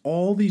highlights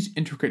all these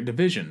intricate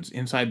divisions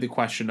inside the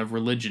question of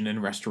religion in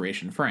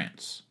Restoration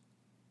France: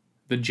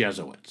 the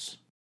Jesuits.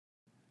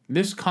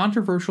 This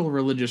controversial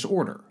religious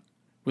order,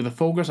 with a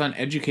focus on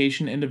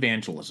education and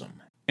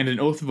evangelism, and an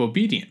oath of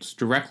obedience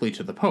directly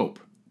to the Pope,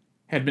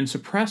 had been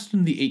suppressed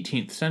in the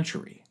 18th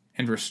century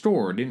and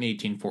restored in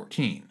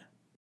 1814.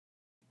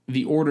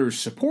 The order's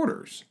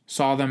supporters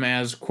saw them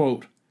as,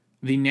 quote,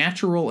 the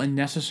natural and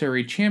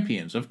necessary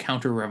champions of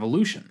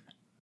counter-revolution,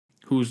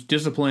 whose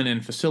discipline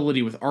and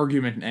facility with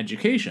argument and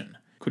education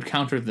could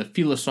counter the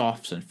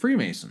philosophes and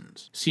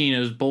Freemasons, seen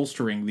as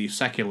bolstering the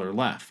secular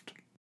left.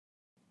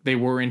 They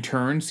were in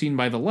turn seen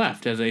by the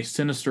left as a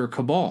sinister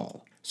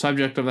cabal,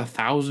 subject of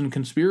 1,000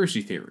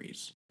 conspiracy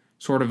theories,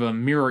 sort of a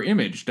mirror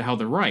image to how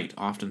the right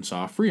often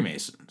saw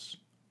Freemasons.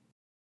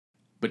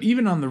 But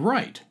even on the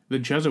right, the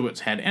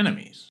Jesuits had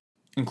enemies,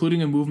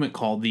 including a movement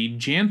called the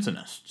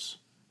Jansenists,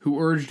 who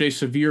urged a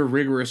severe,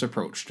 rigorous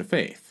approach to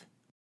faith.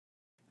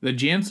 The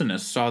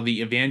Jansenists saw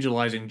the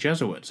evangelizing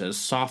Jesuits as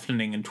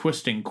softening and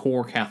twisting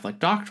core Catholic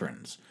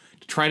doctrines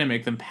to try to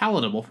make them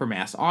palatable for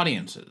mass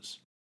audiences,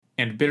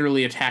 and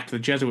bitterly attacked the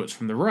Jesuits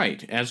from the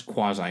right as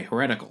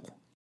quasi-heretical.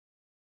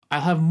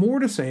 I'll have more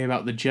to say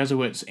about the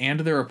Jesuits and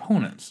their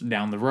opponents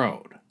down the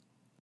road.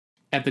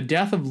 At the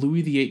death of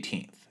Louis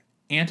XVIII,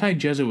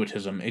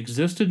 anti-Jesuitism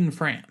existed in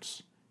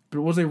France, but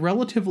it was a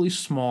relatively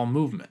small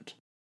movement.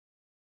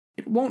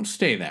 It won't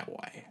stay that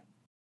way.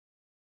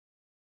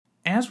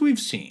 As we've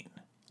seen,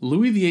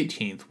 Louis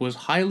XVIII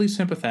was highly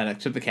sympathetic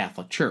to the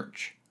Catholic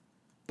Church,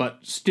 but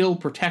still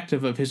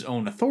protective of his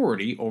own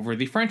authority over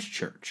the French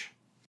Church.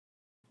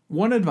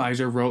 One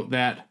advisor wrote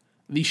that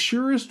the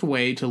surest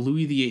way to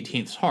Louis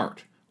XVIII's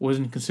heart was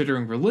in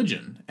considering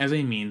religion as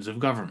a means of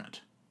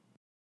government.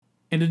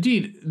 And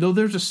indeed, though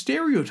there's a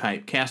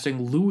stereotype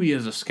casting Louis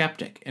as a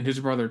skeptic and his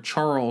brother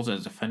Charles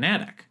as a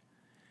fanatic,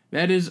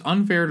 that is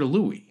unfair to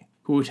Louis,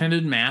 who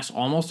attended Mass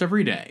almost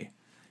every day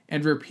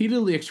and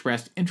repeatedly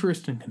expressed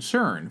interest and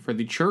concern for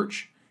the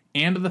Church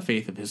and the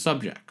faith of his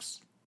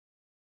subjects.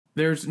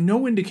 There's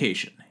no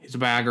indication, his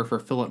biographer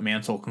Philip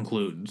Mansell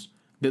concludes,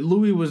 that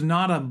Louis was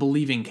not a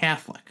believing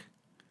Catholic,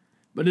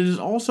 but it is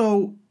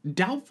also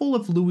doubtful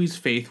if Louis's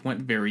faith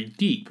went very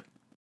deep.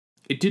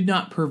 It did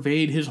not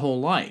pervade his whole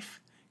life,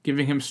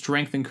 giving him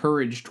strength and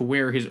courage to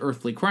wear his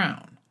earthly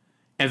crown,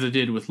 as it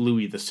did with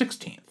Louis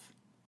XVI.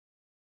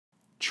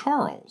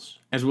 Charles,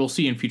 as we'll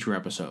see in future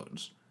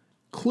episodes,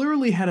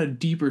 clearly had a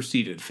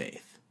deeper-seated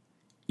faith,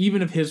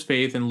 even if his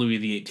faith and Louis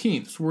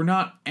XVIII's were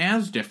not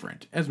as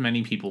different as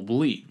many people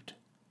believed.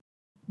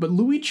 But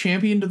Louis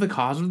championed the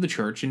cause of the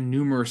Church in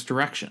numerous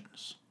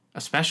directions.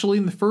 Especially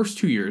in the first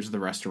 2 years of the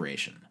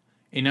Restoration,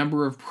 a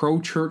number of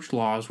pro-church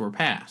laws were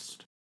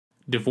passed.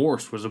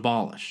 Divorce was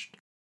abolished.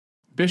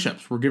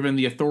 Bishops were given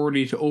the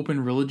authority to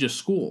open religious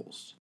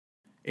schools.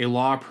 A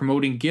law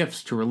promoting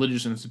gifts to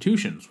religious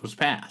institutions was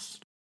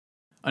passed.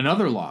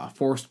 Another law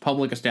forced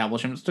public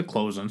establishments to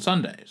close on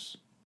Sundays.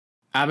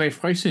 Abbé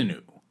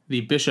Frayssinous,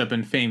 the bishop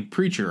and famed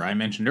preacher I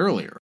mentioned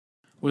earlier,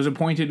 was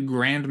appointed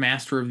Grand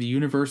Master of the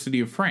University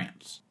of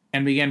France,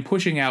 and began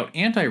pushing out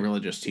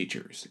anti-religious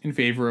teachers in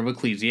favor of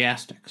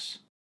ecclesiastics.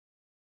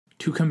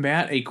 To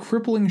combat a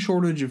crippling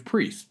shortage of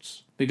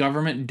priests, the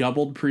government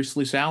doubled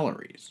priestly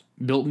salaries,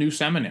 built new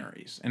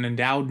seminaries, and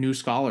endowed new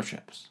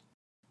scholarships.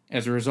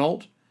 As a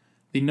result,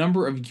 the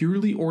number of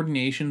yearly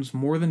ordinations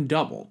more than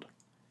doubled,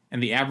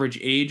 and the average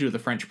age of the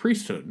French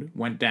priesthood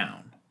went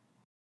down.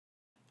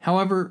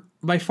 However,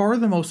 by far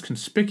the most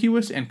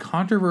conspicuous and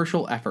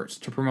controversial efforts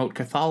to promote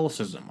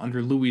Catholicism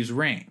under Louis's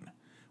reign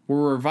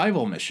were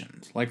revival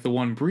missions like the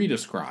one Brie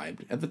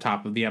described at the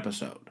top of the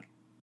episode.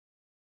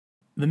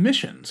 The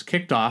missions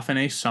kicked off in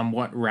a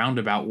somewhat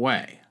roundabout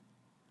way.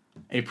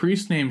 A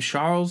priest named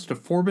Charles de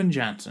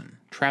Forbin-Jansen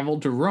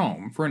traveled to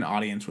Rome for an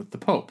audience with the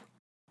Pope,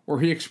 where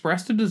he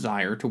expressed a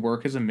desire to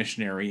work as a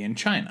missionary in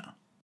China.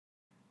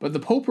 But the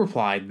Pope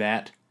replied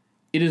that,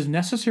 "It is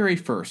necessary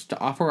first to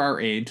offer our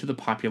aid to the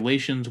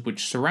populations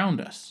which surround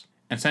us,"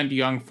 and sent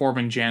young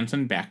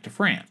Forbin-Jansen back to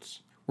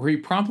France, where he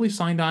promptly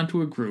signed on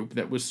to a group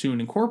that was soon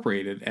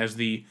incorporated as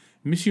the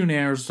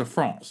Missionnaires de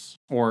France,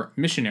 or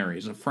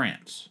Missionaries of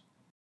France.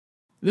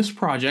 This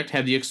project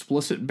had the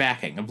explicit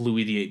backing of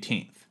Louis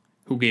XVIII,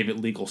 who gave it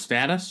legal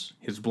status,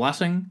 his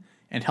blessing,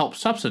 and helped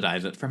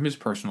subsidize it from his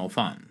personal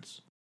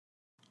funds.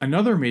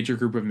 Another major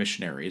group of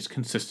missionaries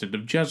consisted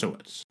of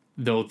Jesuits,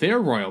 though their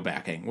royal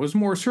backing was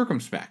more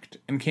circumspect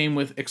and came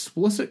with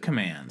explicit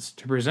commands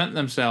to present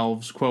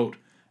themselves, quote,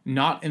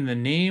 "not in the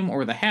name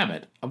or the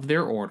habit of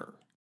their order."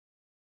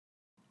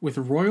 With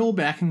royal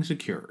backing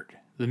secured,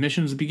 the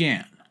missions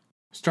began,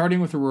 starting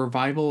with a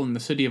revival in the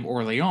city of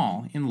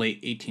Orléans in late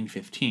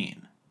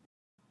 1815.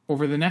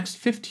 Over the next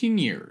 15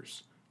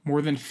 years,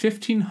 more than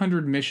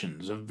 1,500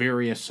 missions of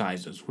various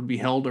sizes would be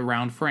held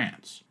around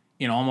France,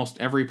 in almost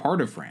every part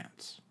of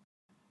France.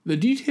 The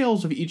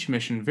details of each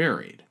mission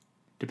varied,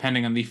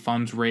 depending on the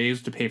funds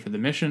raised to pay for the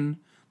mission,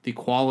 the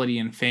quality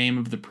and fame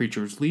of the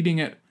preachers leading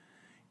it,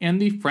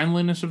 and the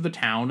friendliness of the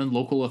town and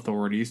local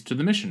authorities to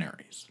the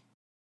missionaries.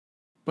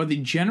 But the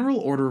general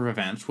order of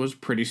events was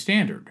pretty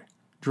standard,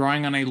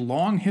 drawing on a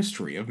long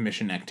history of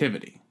mission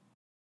activity.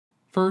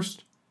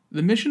 First,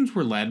 the missions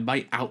were led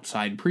by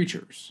outside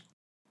preachers.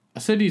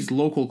 A city's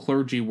local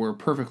clergy were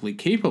perfectly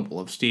capable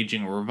of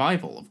staging a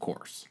revival, of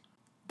course,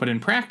 but in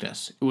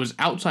practice, it was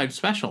outside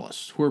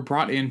specialists who were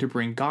brought in to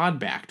bring God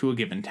back to a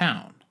given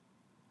town,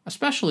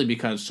 especially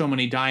because so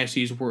many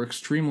dioceses were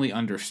extremely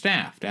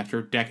understaffed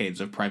after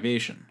decades of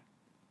privation.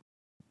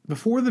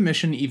 Before the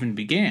mission even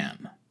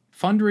began,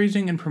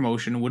 fundraising and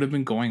promotion would have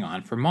been going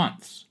on for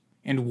months,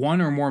 and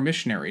one or more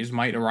missionaries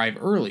might arrive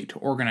early to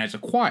organize a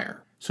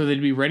choir so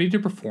they'd be ready to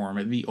perform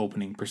at the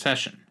opening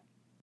procession.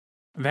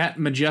 That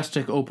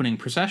majestic opening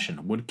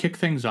procession would kick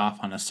things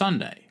off on a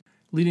Sunday,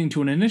 leading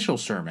to an initial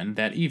sermon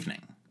that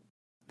evening.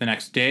 The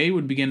next day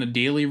would begin a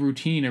daily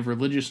routine of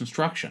religious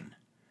instruction,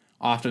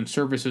 often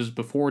services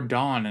before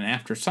dawn and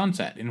after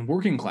sunset in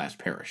working-class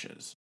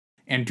parishes,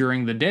 and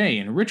during the day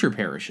in richer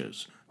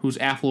parishes whose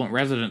affluent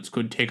residents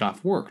could take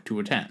off work to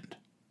attend.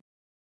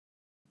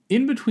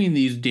 In between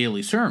these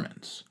daily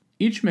sermons,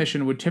 each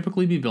mission would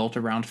typically be built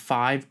around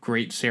 5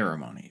 great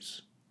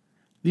ceremonies.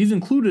 These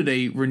included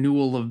a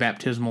renewal of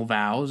baptismal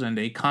vows and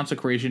a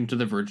consecration to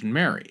the Virgin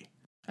Mary,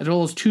 as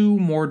well as 2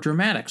 more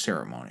dramatic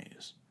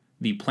ceremonies,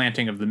 the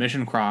planting of the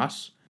mission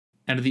cross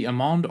and the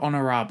amende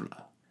honorable,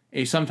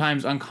 a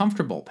sometimes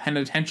uncomfortable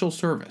penitential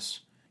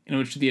service in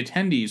which the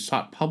attendees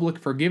sought public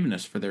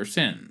forgiveness for their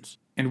sins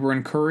and were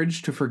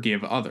encouraged to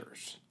forgive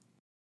others.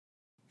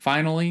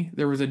 Finally,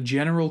 there was a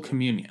general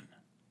communion.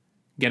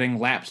 Getting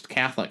lapsed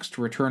Catholics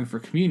to return for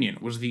communion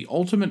was the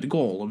ultimate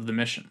goal of the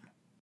mission.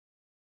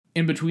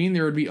 In between,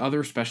 there would be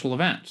other special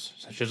events,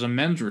 such as a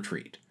men's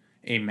retreat,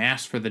 a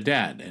mass for the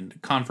dead,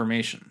 and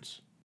confirmations.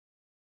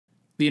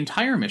 The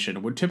entire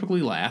mission would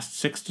typically last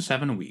 6 to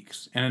 7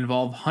 weeks and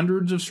involve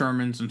hundreds of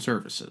sermons and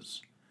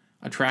services,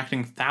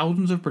 attracting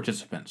thousands of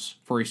participants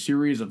for a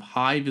series of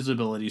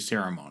high-visibility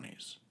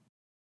ceremonies.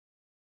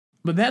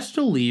 But that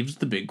still leaves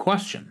the big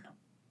question.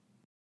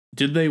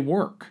 Did they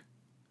work?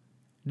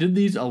 Did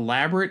these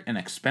elaborate and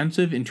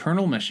expensive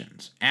internal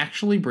missions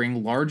actually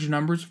bring large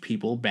numbers of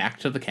people back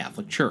to the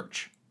Catholic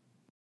Church?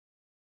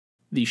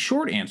 The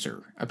short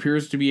answer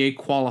appears to be a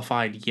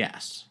qualified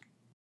yes,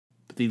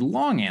 but the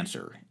long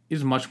answer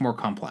is much more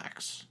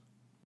complex.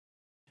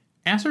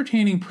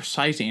 Ascertaining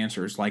precise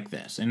answers like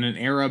this in an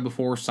era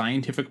before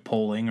scientific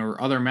polling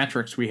or other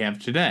metrics we have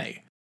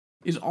today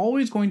is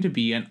always going to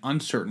be an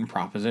uncertain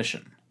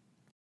proposition.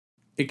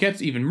 It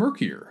gets even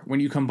murkier when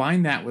you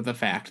combine that with the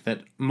fact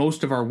that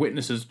most of our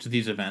witnesses to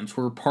these events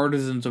were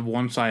partisans of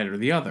one side or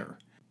the other,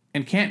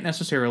 and can't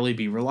necessarily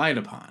be relied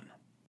upon.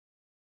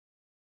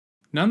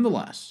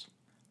 Nonetheless,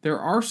 there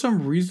are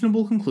some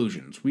reasonable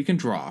conclusions we can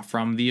draw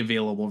from the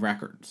available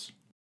records.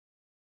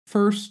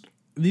 First,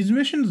 these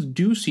missions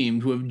do seem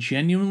to have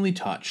genuinely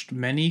touched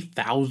many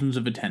thousands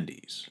of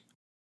attendees.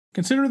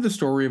 Consider the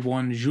story of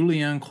one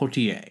Julien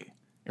Cotier,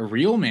 a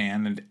real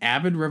man and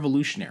avid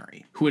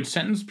revolutionary who had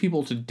sentenced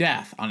people to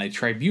death on a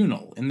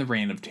tribunal in the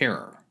Reign of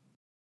Terror.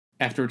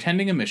 After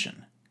attending a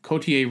mission,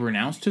 Cotier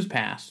renounced his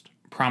past,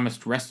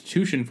 promised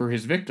restitution for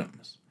his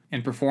victims,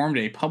 and performed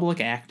a public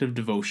act of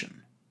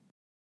devotion.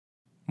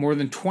 More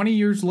than 20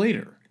 years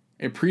later,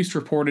 a priest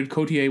reported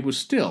Cotier was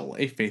still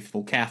a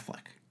faithful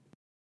Catholic.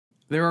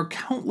 There are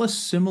countless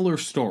similar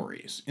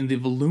stories in the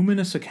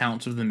voluminous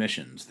accounts of the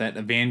missions that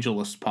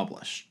evangelists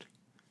published.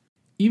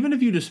 Even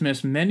if you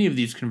dismiss many of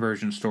these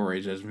conversion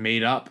stories as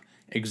made up,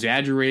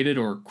 exaggerated,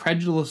 or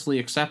credulously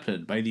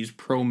accepted by these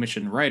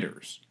pro-mission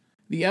writers,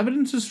 the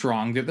evidence is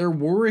strong that there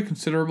were a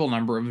considerable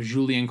number of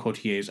Julien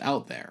Cotiers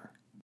out there.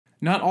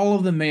 Not all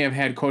of them may have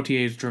had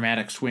Cotier's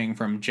dramatic swing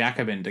from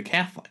Jacobin to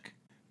Catholic,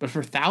 but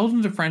for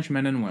thousands of French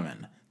men and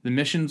women, the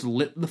missions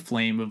lit the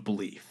flame of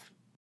belief.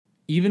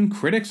 Even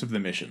critics of the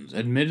missions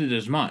admitted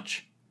as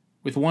much,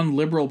 with one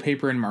liberal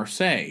paper in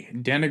Marseille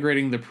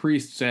denigrating the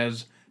priests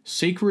as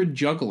sacred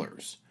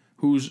jugglers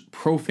whose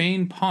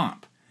profane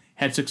pomp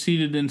had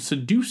succeeded in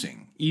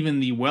seducing even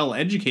the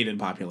well-educated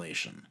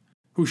population,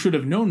 who should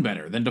have known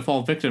better than to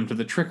fall victim to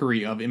the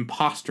trickery of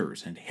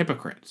impostors and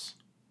hypocrites.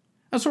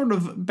 A sort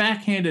of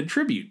backhanded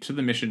tribute to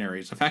the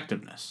missionaries'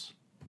 effectiveness.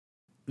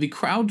 The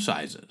crowd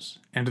sizes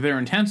and their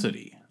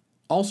intensity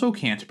also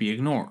can't be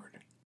ignored.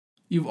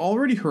 You've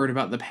already heard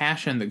about the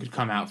passion that could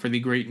come out for the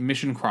great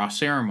mission cross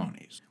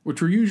ceremonies,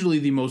 which were usually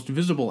the most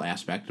visible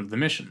aspect of the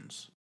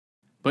missions.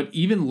 But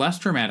even less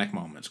dramatic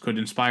moments could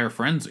inspire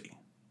frenzy.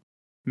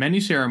 Many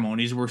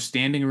ceremonies were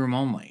standing room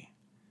only.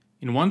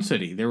 In one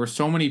city, there were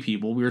so many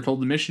people we were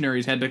told the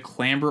missionaries had to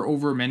clamber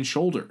over men's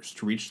shoulders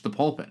to reach the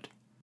pulpit.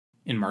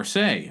 In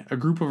Marseille, a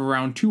group of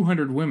around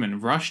 200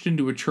 women rushed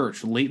into a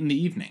church late in the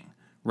evening,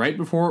 right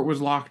before it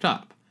was locked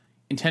up,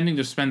 intending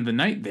to spend the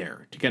night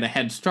there to get a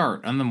head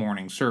start on the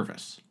morning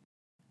service.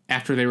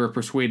 After they were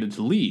persuaded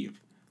to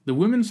leave, the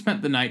women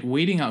spent the night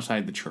waiting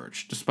outside the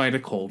church despite a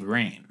cold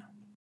rain.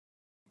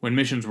 When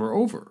missions were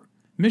over,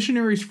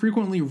 missionaries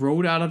frequently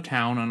rode out of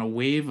town on a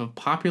wave of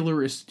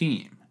popular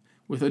esteem,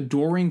 with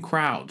adoring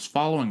crowds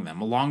following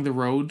them along the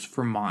roads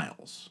for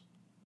miles.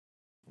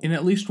 In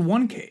at least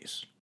one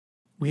case,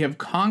 we have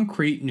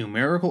concrete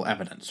numerical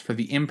evidence for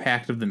the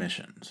impact of the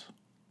missions.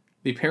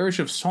 The parish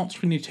of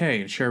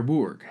Sainte-Trinité in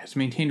Cherbourg has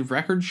maintained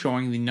records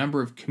showing the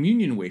number of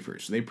communion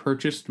wafers they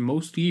purchased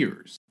most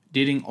years,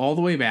 dating all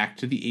the way back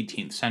to the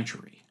 18th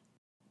century.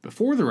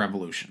 Before the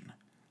Revolution,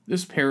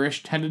 this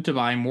parish tended to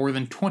buy more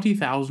than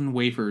 20,000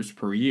 wafers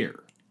per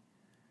year.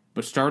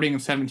 But starting in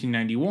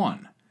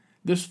 1791,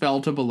 this fell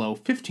to below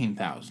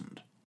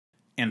 15,000,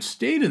 and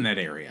stayed in that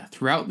area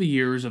throughout the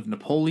years of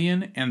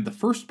Napoleon and the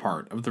first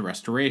part of the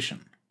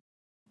Restoration.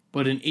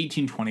 But in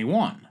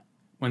 1821,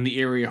 when the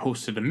area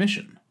hosted a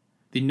mission,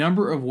 the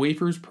number of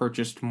wafers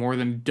purchased more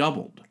than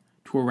doubled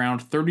to around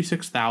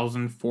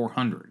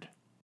 36,400.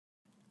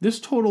 This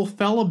total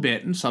fell a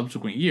bit in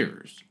subsequent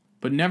years,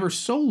 but never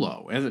so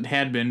low as it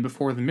had been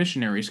before the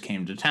missionaries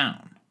came to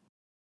town.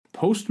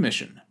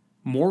 Post-mission,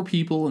 more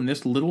people in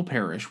this little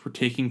parish were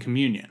taking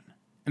communion,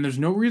 and there's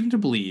no reason to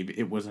believe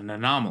it was an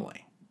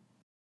anomaly.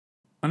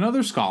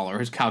 Another scholar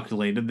has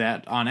calculated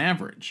that, on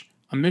average,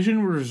 a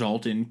mission would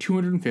result in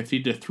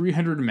 250 to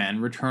 300 men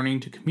returning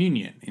to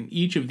communion in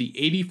each of the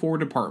 84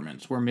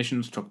 departments where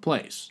missions took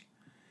place,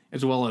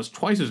 as well as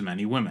twice as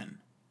many women.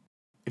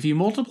 If you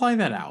multiply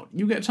that out,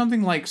 you get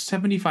something like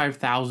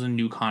 75,000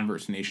 new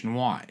converts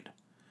nationwide,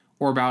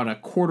 or about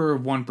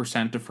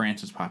 0.25% of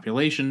France's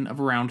population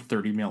of around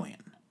 30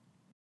 million.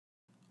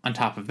 On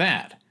top of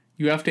that,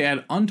 you have to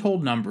add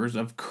untold numbers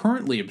of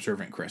currently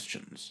observant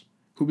Christians,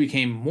 who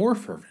became more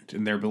fervent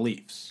in their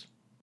beliefs.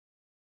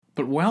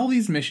 But while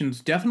these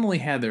missions definitely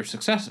had their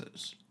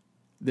successes,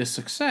 this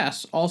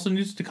success also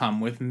needs to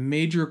come with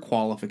major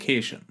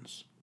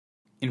qualifications.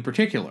 In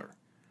particular,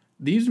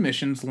 these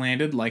missions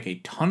landed like a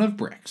ton of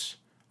bricks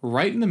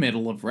right in the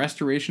middle of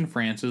Restoration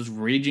France's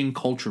raging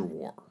culture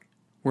war,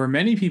 where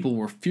many people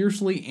were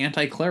fiercely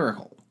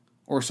anti-clerical,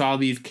 or saw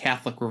these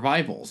Catholic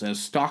revivals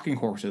as stalking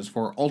horses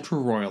for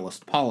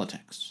ultra-royalist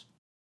politics.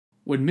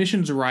 When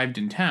missions arrived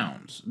in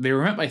towns, they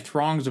were met by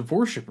throngs of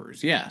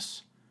worshippers,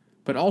 yes,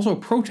 but also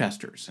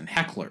protesters and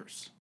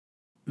hecklers.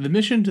 The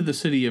mission to the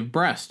city of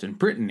Brest in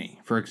Brittany,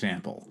 for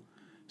example,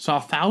 saw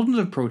thousands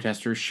of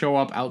protesters show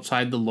up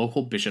outside the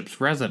local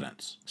bishop's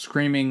residence,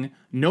 screaming,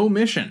 "No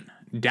mission!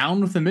 Down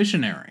with the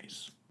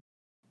missionaries!"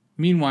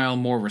 Meanwhile,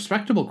 more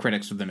respectable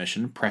critics of the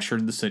mission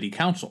pressured the city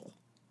council.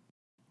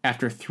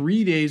 After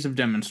 3 days of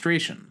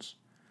demonstrations,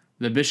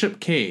 the bishop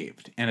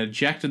caved and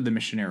ejected the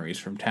missionaries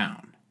from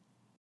town.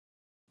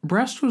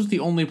 Brest was the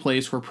only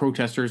place where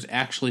protesters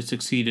actually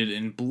succeeded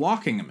in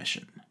blocking a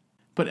mission,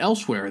 but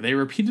elsewhere they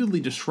repeatedly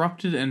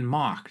disrupted and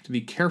mocked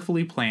the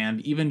carefully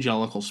planned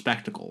evangelical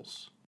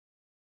spectacles.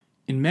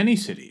 In many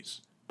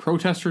cities,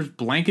 protesters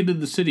blanketed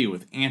the city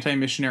with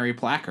anti-missionary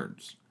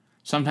placards,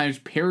 sometimes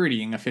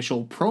parodying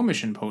official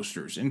pro-mission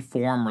posters in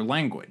form or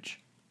language.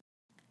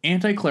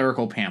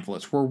 Anti-clerical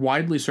pamphlets were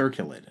widely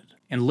circulated,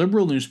 and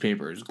liberal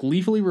newspapers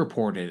gleefully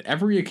reported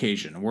every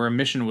occasion where a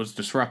mission was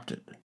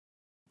disrupted.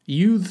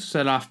 Youths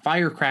set off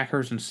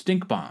firecrackers and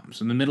stink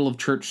bombs in the middle of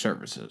church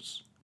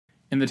services.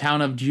 In the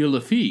town of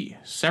Dieu-le-Fils,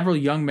 several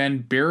young men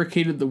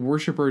barricaded the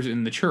worshippers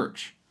in the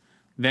church,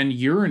 then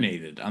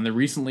urinated on the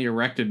recently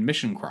erected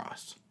mission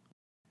cross.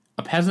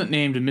 A peasant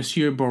named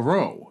Monsieur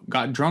Bourreau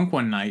got drunk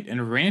one night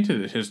and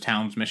ranted at his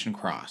town's mission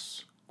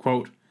cross.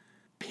 Quote,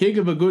 "Pig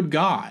of a good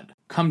God,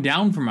 come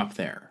down from up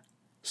there.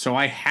 So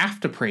I have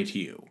to pray to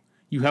you.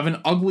 You have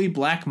an ugly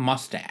black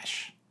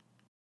mustache."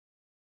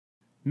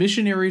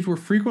 Missionaries were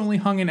frequently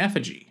hung in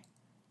effigy,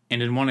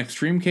 and in one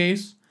extreme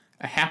case,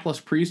 a hapless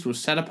priest was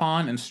set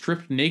upon and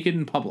stripped naked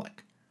in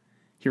public.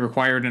 He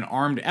required an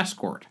armed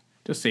escort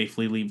to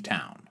safely leave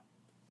town.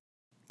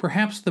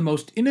 Perhaps the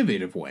most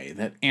innovative way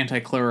that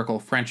anti-clerical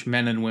French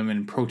men and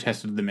women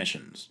protested the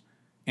missions,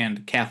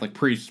 and Catholic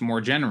priests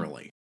more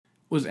generally,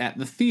 was at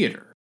the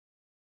theater.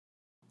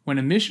 When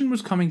a mission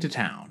was coming to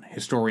town,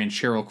 historian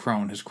Cheryl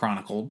Crone has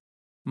chronicled,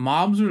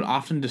 mobs would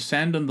often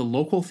descend on the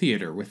local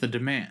theater with a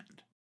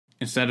demand.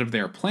 Instead of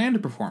their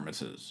planned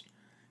performances,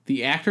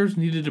 the actors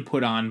needed to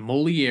put on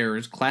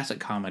Molière's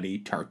classic comedy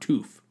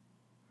Tartuffe.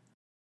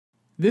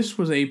 This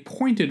was a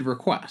pointed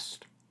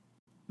request.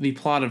 The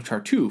plot of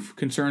Tartuffe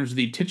concerns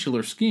the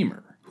titular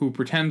schemer, who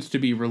pretends to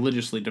be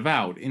religiously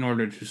devout in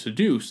order to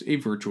seduce a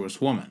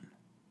virtuous woman.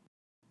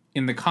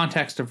 In the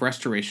context of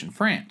Restoration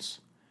France,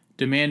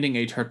 demanding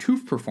a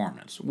Tartuffe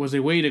performance was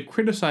a way to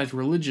criticize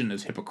religion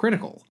as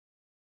hypocritical,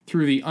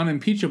 through the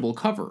unimpeachable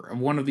cover of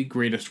one of the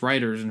greatest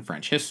writers in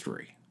French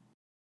history.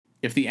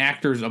 If the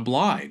actors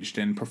obliged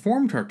and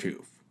performed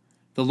Tartuffe,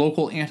 the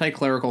local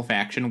anti-clerical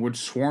faction would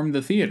swarm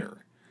the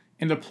theater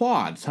and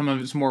applaud some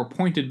of its more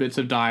pointed bits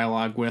of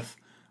dialogue with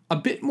a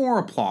bit more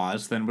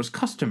applause than was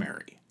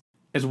customary,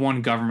 as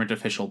one government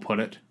official put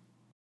it.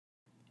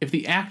 If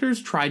the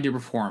actors tried to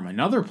perform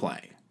another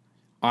play,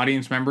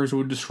 audience members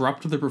would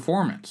disrupt the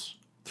performance,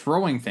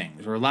 throwing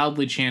things or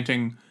loudly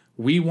chanting,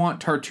 "We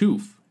want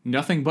Tartuffe,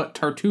 nothing but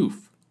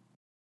Tartuffe."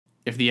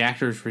 If the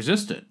actors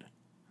resisted,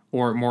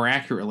 or more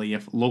accurately,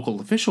 if local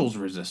officials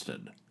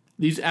resisted,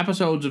 these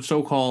episodes of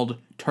so-called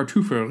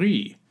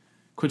tartufferie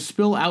could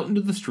spill out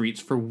into the streets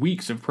for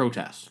weeks of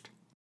protest.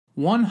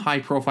 One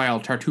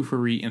high-profile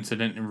tartufferie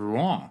incident in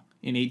Rouen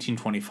in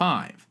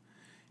 1825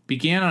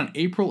 began on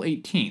April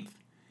 18th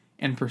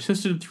and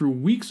persisted through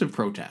weeks of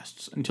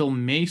protests until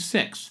May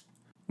 6th,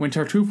 when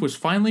Tartuffe was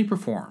finally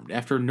performed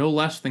after no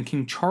less than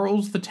King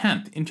Charles X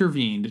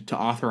intervened to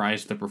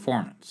authorize the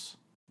performance.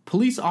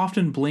 Police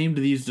often blamed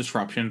these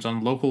disruptions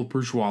on local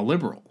bourgeois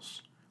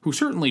liberals, who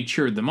certainly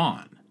cheered them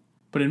on,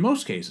 but in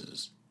most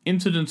cases,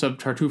 incidents of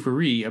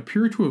tartufferie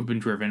appear to have been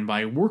driven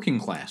by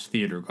working-class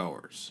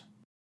theater-goers.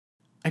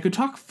 I could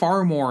talk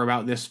far more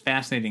about this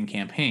fascinating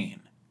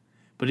campaign,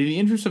 but in the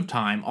interest of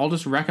time, I'll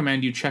just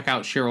recommend you check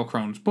out Cheryl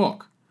Crone's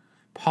book,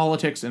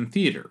 Politics and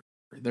Theater,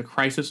 The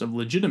Crisis of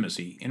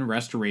Legitimacy in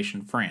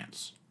Restoration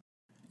France.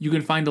 You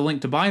can find a link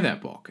to buy that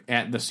book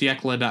at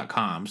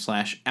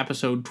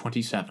thesiecle.com/episode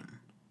 27.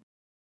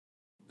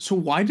 So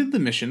why did the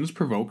missions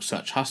provoke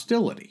such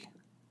hostility?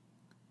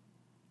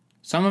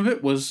 Some of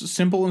it was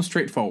simple and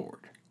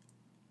straightforward.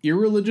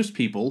 Irreligious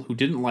people who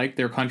didn't like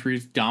their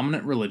country's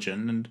dominant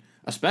religion and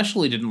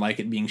especially didn't like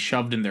it being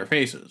shoved in their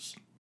faces.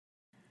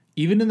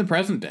 Even in the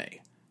present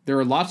day, there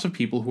are lots of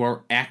people who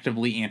are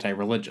actively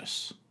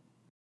anti-religious.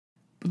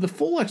 But the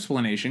full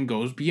explanation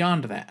goes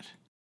beyond that.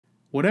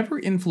 Whatever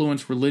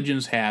influence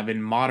religions have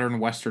in modern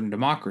Western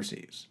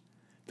democracies,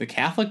 the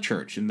Catholic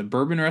Church in the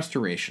Bourbon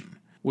Restoration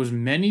was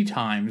many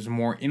times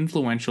more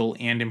influential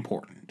and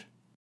important.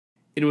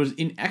 It was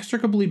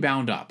inextricably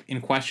bound up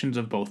in questions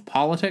of both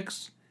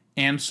politics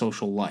and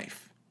social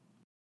life.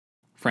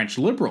 French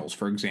liberals,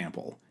 for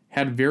example,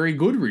 had very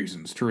good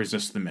reasons to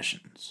resist the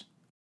missions.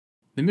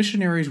 The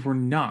missionaries were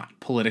not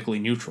politically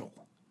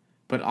neutral,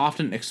 but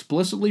often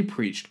explicitly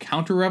preached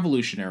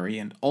counter-revolutionary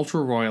and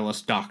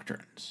ultra-royalist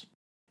doctrines.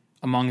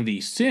 Among the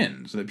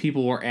sins that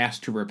people were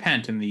asked to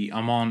repent in the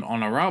Amende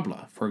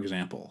Honorable, for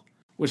example,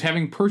 was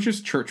having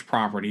purchased church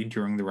property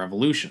during the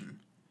Revolution,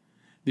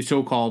 the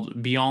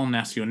so-called biens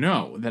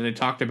nationaux that I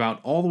talked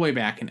about all the way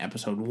back in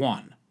episode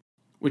 1,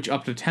 which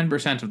up to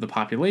 10% of the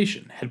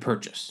population had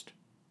purchased.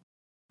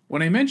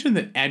 When I mentioned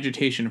that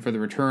agitation for the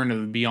return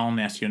of the biens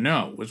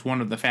nationaux was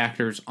one of the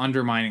factors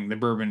undermining the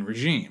Bourbon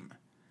regime,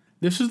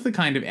 this is the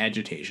kind of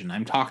agitation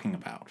I'm talking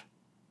about.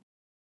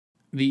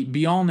 The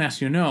biens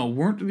nationaux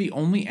weren't the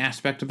only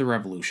aspect of the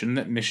revolution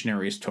that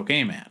missionaries took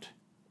aim at.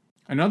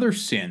 Another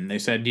sin they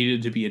said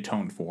needed to be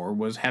atoned for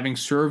was having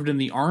served in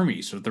the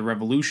armies of the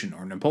Revolution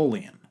or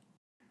Napoleon.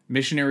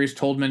 Missionaries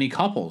told many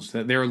couples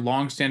that their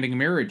long-standing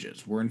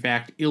marriages were in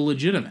fact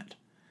illegitimate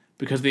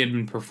because they had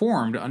been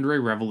performed under a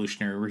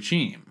revolutionary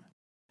regime,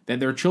 that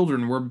their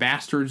children were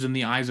bastards in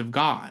the eyes of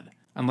God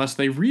unless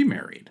they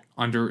remarried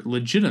under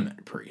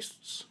legitimate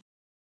priests.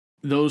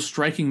 Those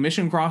striking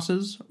mission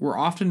crosses were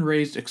often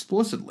raised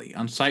explicitly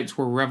on sites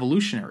where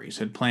revolutionaries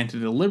had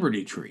planted a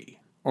liberty tree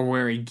or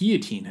where a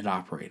guillotine had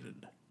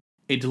operated,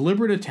 a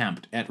deliberate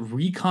attempt at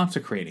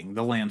reconsecrating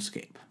the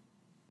landscape.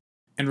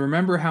 And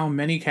remember how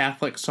many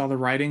Catholics saw the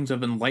writings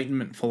of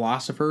Enlightenment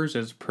philosophers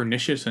as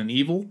pernicious and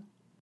evil?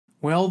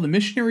 Well, the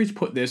missionaries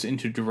put this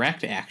into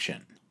direct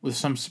action with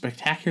some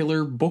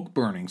spectacular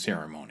book-burning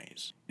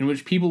ceremonies, in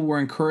which people were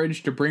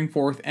encouraged to bring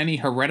forth any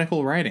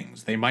heretical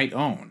writings they might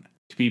own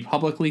to be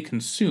publicly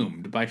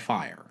consumed by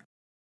fire.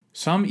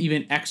 Some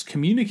even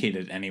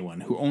excommunicated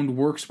anyone who owned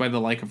works by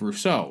the like of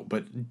Rousseau,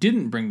 but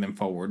didn't bring them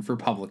forward for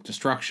public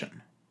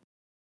destruction.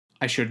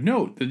 I should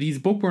note that these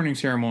book-burning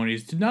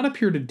ceremonies did not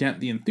appear to dent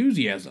the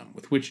enthusiasm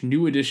with which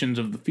new editions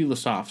of the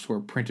Philosophes were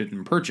printed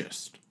and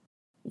purchased.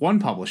 One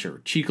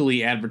publisher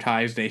cheekily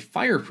advertised a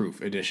fireproof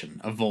edition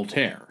of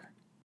Voltaire.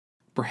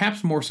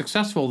 Perhaps more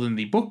successful than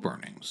the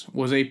book-burnings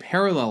was a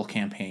parallel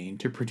campaign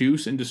to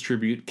produce and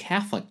distribute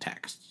Catholic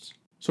texts,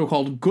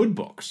 so-called good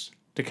books,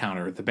 to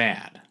counter the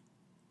bad.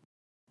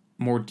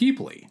 More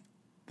deeply,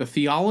 the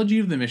theology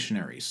of the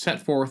missionaries set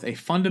forth a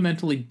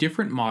fundamentally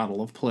different model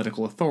of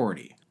political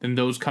authority than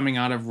those coming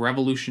out of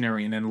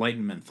revolutionary and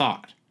Enlightenment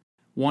thought,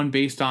 one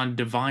based on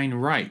divine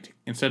right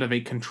instead of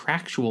a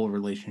contractual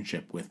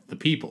relationship with the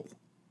people.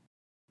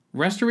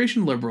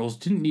 Restoration liberals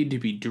didn't need to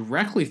be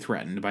directly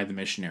threatened by the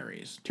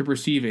missionaries to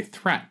perceive a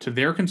threat to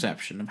their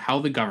conception of how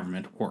the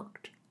government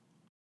worked.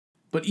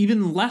 But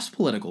even less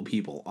political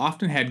people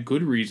often had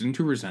good reason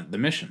to resent the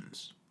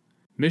missions.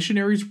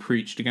 Missionaries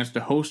preached against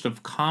a host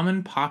of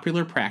common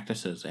popular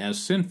practices as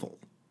sinful.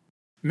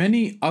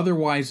 Many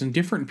otherwise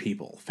indifferent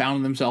people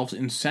found themselves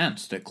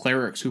incensed at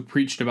clerics who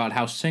preached about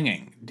how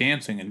singing,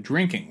 dancing, and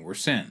drinking were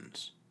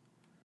sins.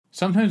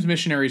 Sometimes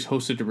missionaries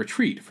hosted a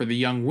retreat for the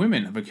young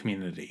women of a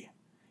community,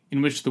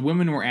 in which the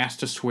women were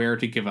asked to swear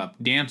to give up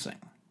dancing.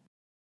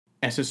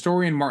 As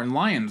historian Martin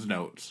Lyons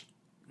notes,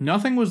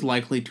 nothing was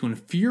likely to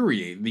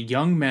infuriate the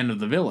young men of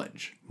the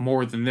village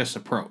more than this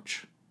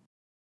approach.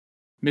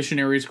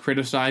 Missionaries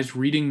criticized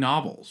reading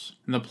novels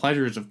and the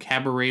pleasures of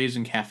cabarets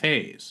and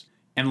cafes,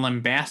 and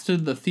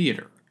lambasted the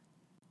theater,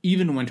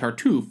 even when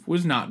Tartuffe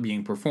was not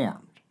being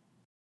performed.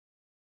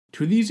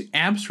 To these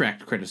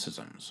abstract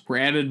criticisms were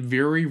added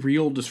very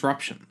real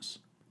disruptions.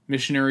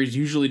 Missionaries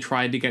usually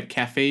tried to get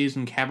cafes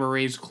and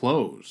cabarets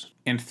closed,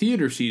 and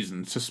theater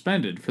seasons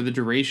suspended for the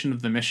duration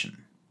of the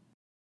mission.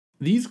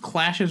 These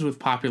clashes with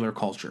popular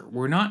culture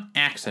were not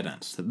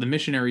accidents that the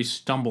missionaries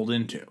stumbled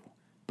into,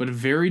 but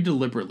very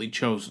deliberately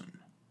chosen.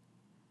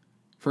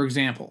 For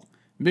example,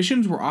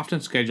 missions were often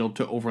scheduled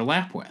to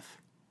overlap with,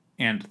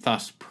 and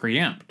thus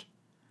preempt,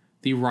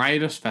 the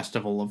riotous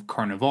festival of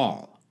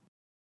Carnival.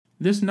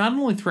 This not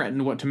only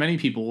threatened what to many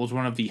people was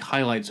one of the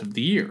highlights of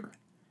the year,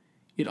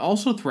 it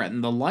also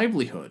threatened the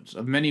livelihoods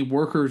of many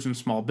workers and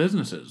small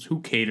businesses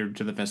who catered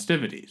to the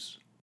festivities.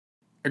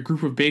 A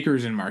group of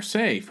bakers in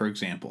Marseille, for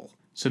example,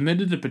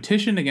 submitted a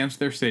petition against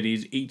their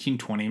city's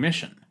 1820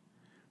 mission,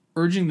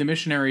 urging the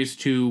missionaries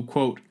to,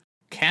 quote,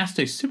 cast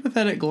a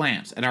sympathetic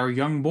glance at our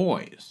young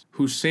boys,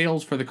 whose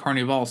sales for the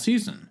Carnival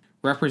season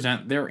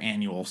represent their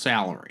annual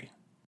salary.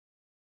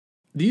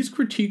 These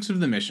critiques of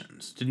the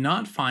missions did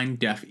not find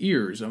deaf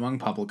ears among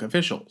public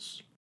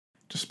officials,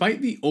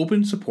 despite the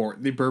open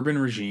support the Bourbon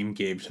regime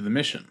gave to the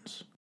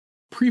missions.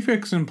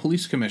 Prefects and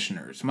police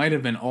commissioners might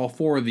have been all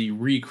for the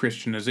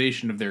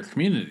re-Christianization of their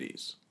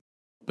communities,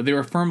 but they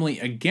were firmly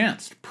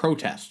against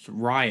protests,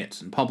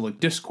 riots, and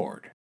public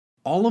discord,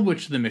 all of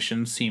which the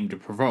missions seemed to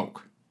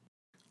provoke.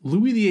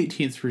 Louis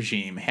XVIII's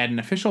regime had an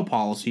official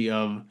policy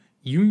of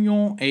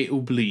union et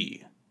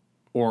oubli,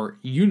 or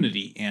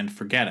unity and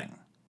forgetting,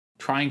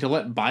 trying to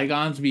let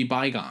bygones be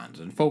bygones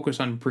and focus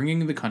on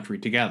bringing the country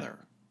together.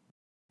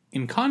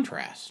 In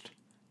contrast,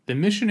 the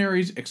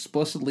missionaries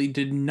explicitly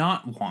did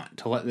not want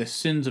to let the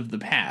sins of the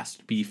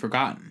past be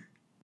forgotten.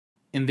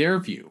 In their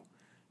view,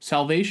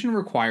 salvation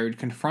required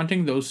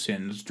confronting those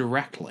sins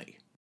directly.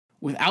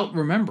 Without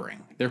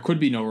remembering, there could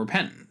be no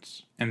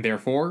repentance, and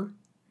therefore,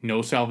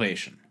 no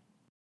salvation.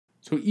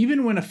 So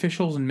even when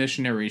officials and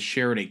missionaries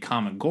shared a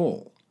common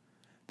goal,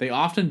 they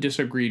often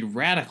disagreed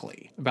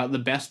radically about the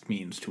best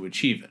means to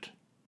achieve it.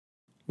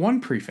 One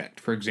prefect,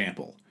 for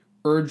example,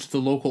 urged the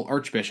local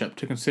archbishop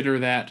to consider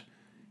that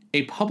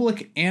A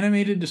public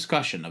animated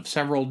discussion of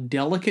several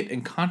delicate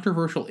and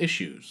controversial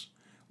issues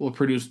will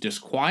produce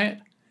disquiet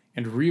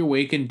and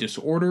reawaken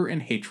disorder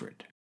and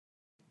hatred,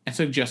 and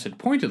suggested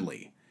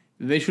pointedly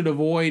that they should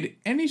avoid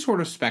any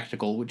sort of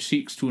spectacle which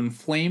seeks to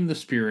inflame the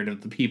spirit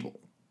of the people.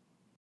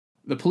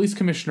 The police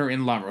commissioner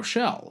in La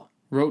Rochelle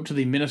wrote to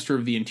the Minister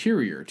of the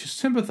Interior to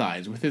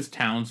sympathize with his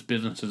town's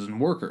businesses and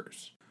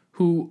workers,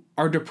 who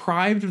are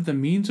deprived of the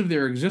means of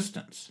their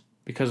existence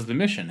because the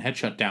mission had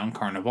shut down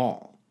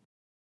Carnival.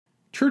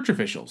 Church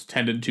officials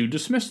tended to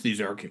dismiss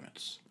these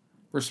arguments,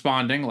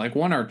 responding, like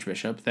one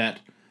archbishop,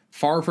 that,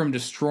 far from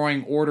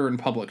destroying order and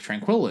public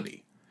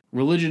tranquility,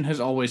 religion has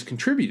always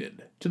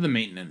contributed to the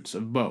maintenance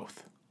of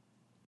both.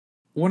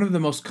 One of the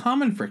most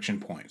common friction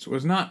points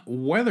was not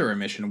whether a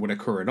mission would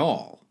occur at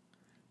all,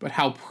 but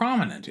how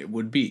prominent it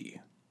would be.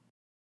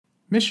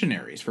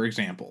 Missionaries, for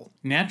example,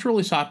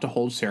 naturally sought to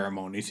hold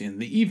ceremonies in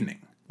the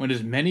evening, when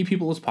as many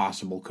people as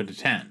possible could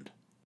attend.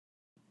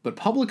 But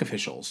public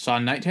officials saw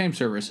nighttime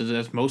services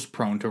as most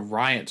prone to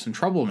riots and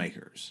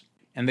troublemakers,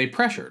 and they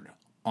pressured,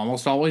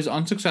 almost always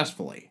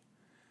unsuccessfully,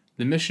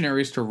 the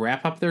missionaries to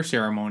wrap up their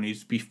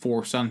ceremonies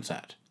before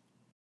sunset.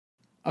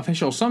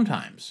 Officials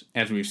sometimes,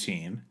 as we've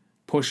seen,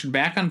 pushed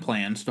back on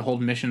plans to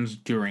hold missions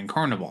during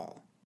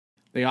Carnival.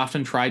 They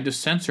often tried to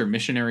censor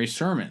missionary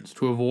sermons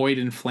to avoid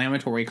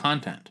inflammatory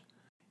content,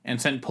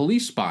 and sent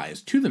police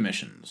spies to the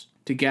missions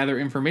to gather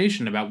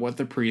information about what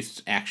the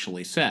priests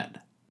actually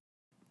said.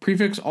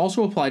 Prefects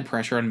also applied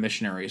pressure on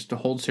missionaries to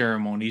hold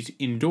ceremonies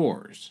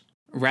indoors,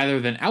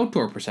 rather than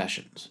outdoor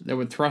processions that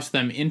would thrust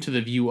them into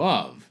the view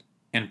of,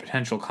 and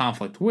potential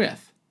conflict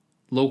with,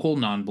 local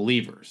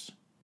non-believers.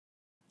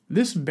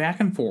 This back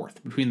and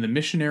forth between the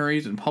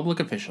missionaries and public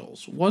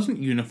officials wasn't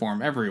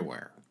uniform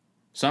everywhere.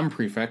 Some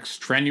prefects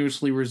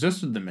strenuously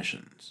resisted the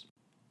missions,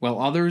 while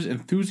others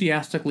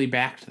enthusiastically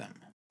backed them,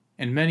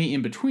 and many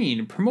in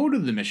between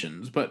promoted the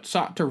missions but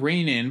sought to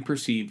rein in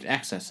perceived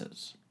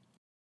excesses.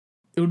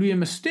 It would be a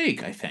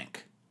mistake, I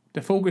think,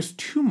 to focus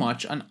too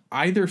much on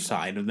either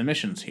side of the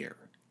missions here.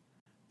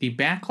 The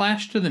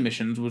backlash to the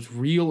missions was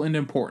real and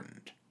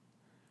important,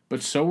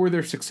 but so were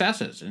their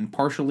successes in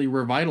partially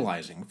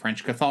revitalizing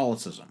French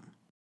Catholicism.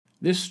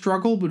 This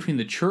struggle between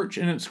the Church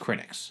and its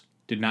critics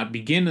did not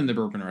begin in the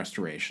Bourbon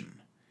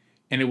Restoration,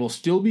 and it will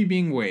still be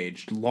being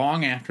waged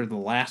long after the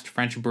last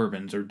French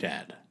Bourbons are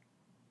dead.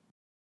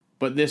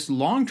 But this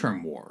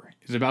long-term war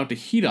is about to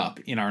heat up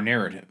in our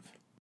narrative.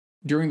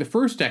 During the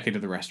first decade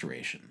of the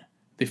Restoration,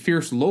 the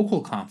fierce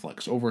local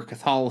conflicts over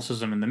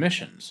Catholicism and the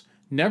missions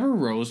never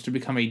rose to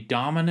become a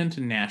dominant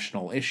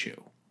national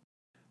issue.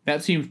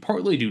 That seemed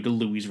partly due to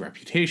Louis's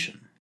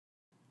reputation.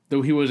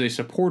 Though he was a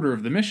supporter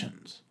of the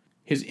missions,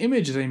 his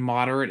image as a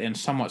moderate and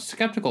somewhat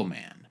skeptical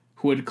man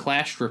who had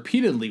clashed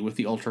repeatedly with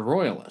the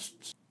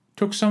ultra-royalists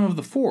took some of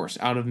the force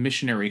out of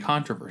missionary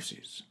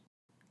controversies.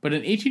 But in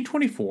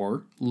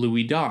 1824,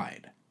 Louis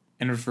died,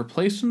 and was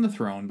replaced on the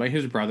throne by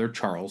his brother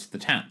Charles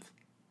X,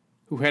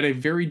 who had a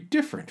very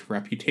different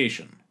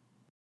reputation.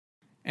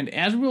 And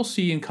as we'll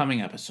see in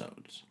coming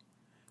episodes,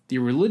 the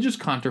religious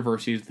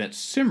controversies that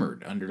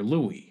simmered under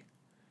Louis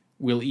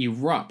will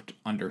erupt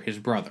under his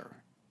brother.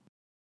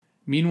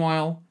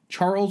 Meanwhile,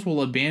 Charles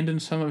will abandon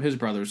some of his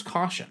brother's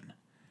caution,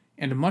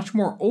 and much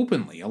more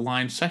openly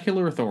align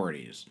secular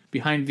authorities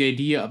behind the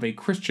idea of a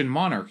Christian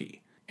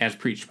monarchy as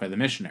preached by the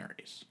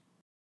missionaries.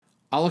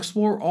 I'll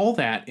explore all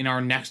that in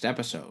our next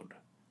episode,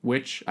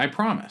 which, I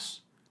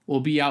promise, will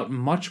be out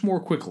much more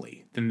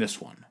quickly than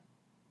this one.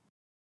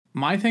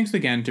 My thanks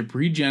again to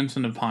Bree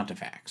Jensen of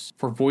Pontifex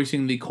for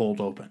voicing the cold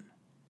open.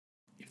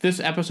 If this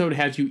episode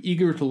has you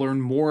eager to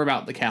learn more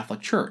about the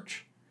Catholic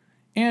Church,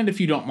 and if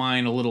you don't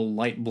mind a little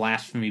light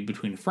blasphemy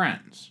between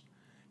friends,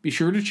 be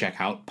sure to check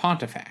out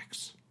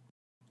Pontifex.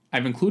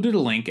 I've included a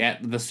link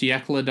at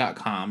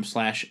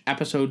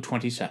thesiecle.com/episode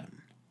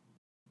 27.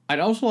 I'd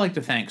also like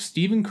to thank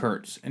Stephen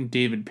Kurtz and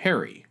David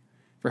Perry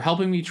for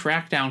helping me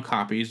track down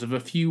copies of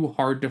a few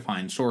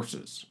hard-to-find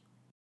sources.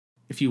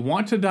 If you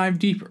want to dive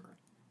deeper,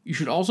 you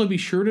should also be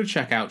sure to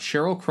check out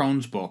Cheryl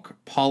Crone's book,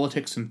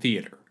 Politics and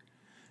Theater: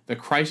 The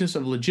Crisis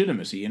of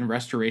Legitimacy in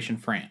Restoration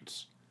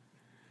France,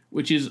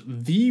 which is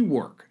the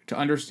work to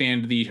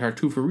understand the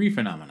Tartuffery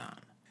phenomenon,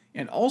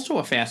 and also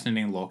a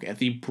fascinating look at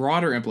the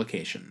broader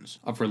implications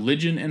of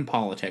religion and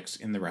politics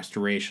in the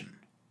Restoration.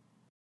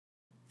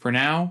 For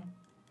now,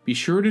 be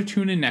sure to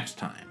tune in next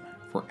time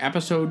for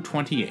episode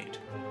 28,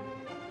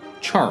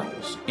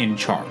 Charles in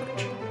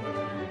Charge.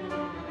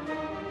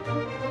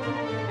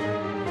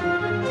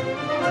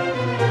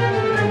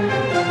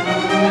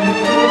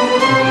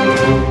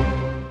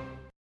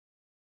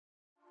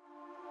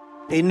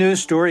 A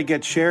news story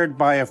gets shared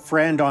by a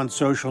friend on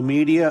social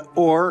media,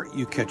 or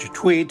you catch a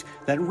tweet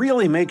that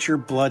really makes your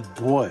blood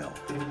boil.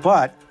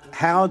 But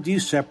how do you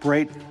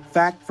separate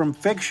fact from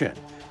fiction?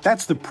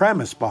 That's the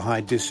premise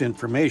behind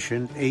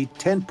Disinformation, a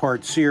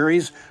 10-part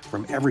series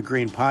from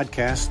Evergreen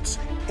Podcasts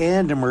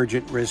and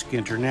Emergent Risk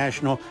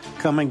International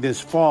coming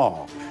this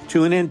fall.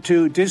 Tune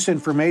into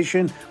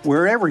Disinformation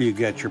wherever you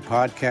get your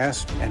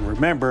podcasts, and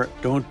remember,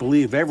 don't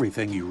believe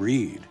everything you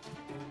read.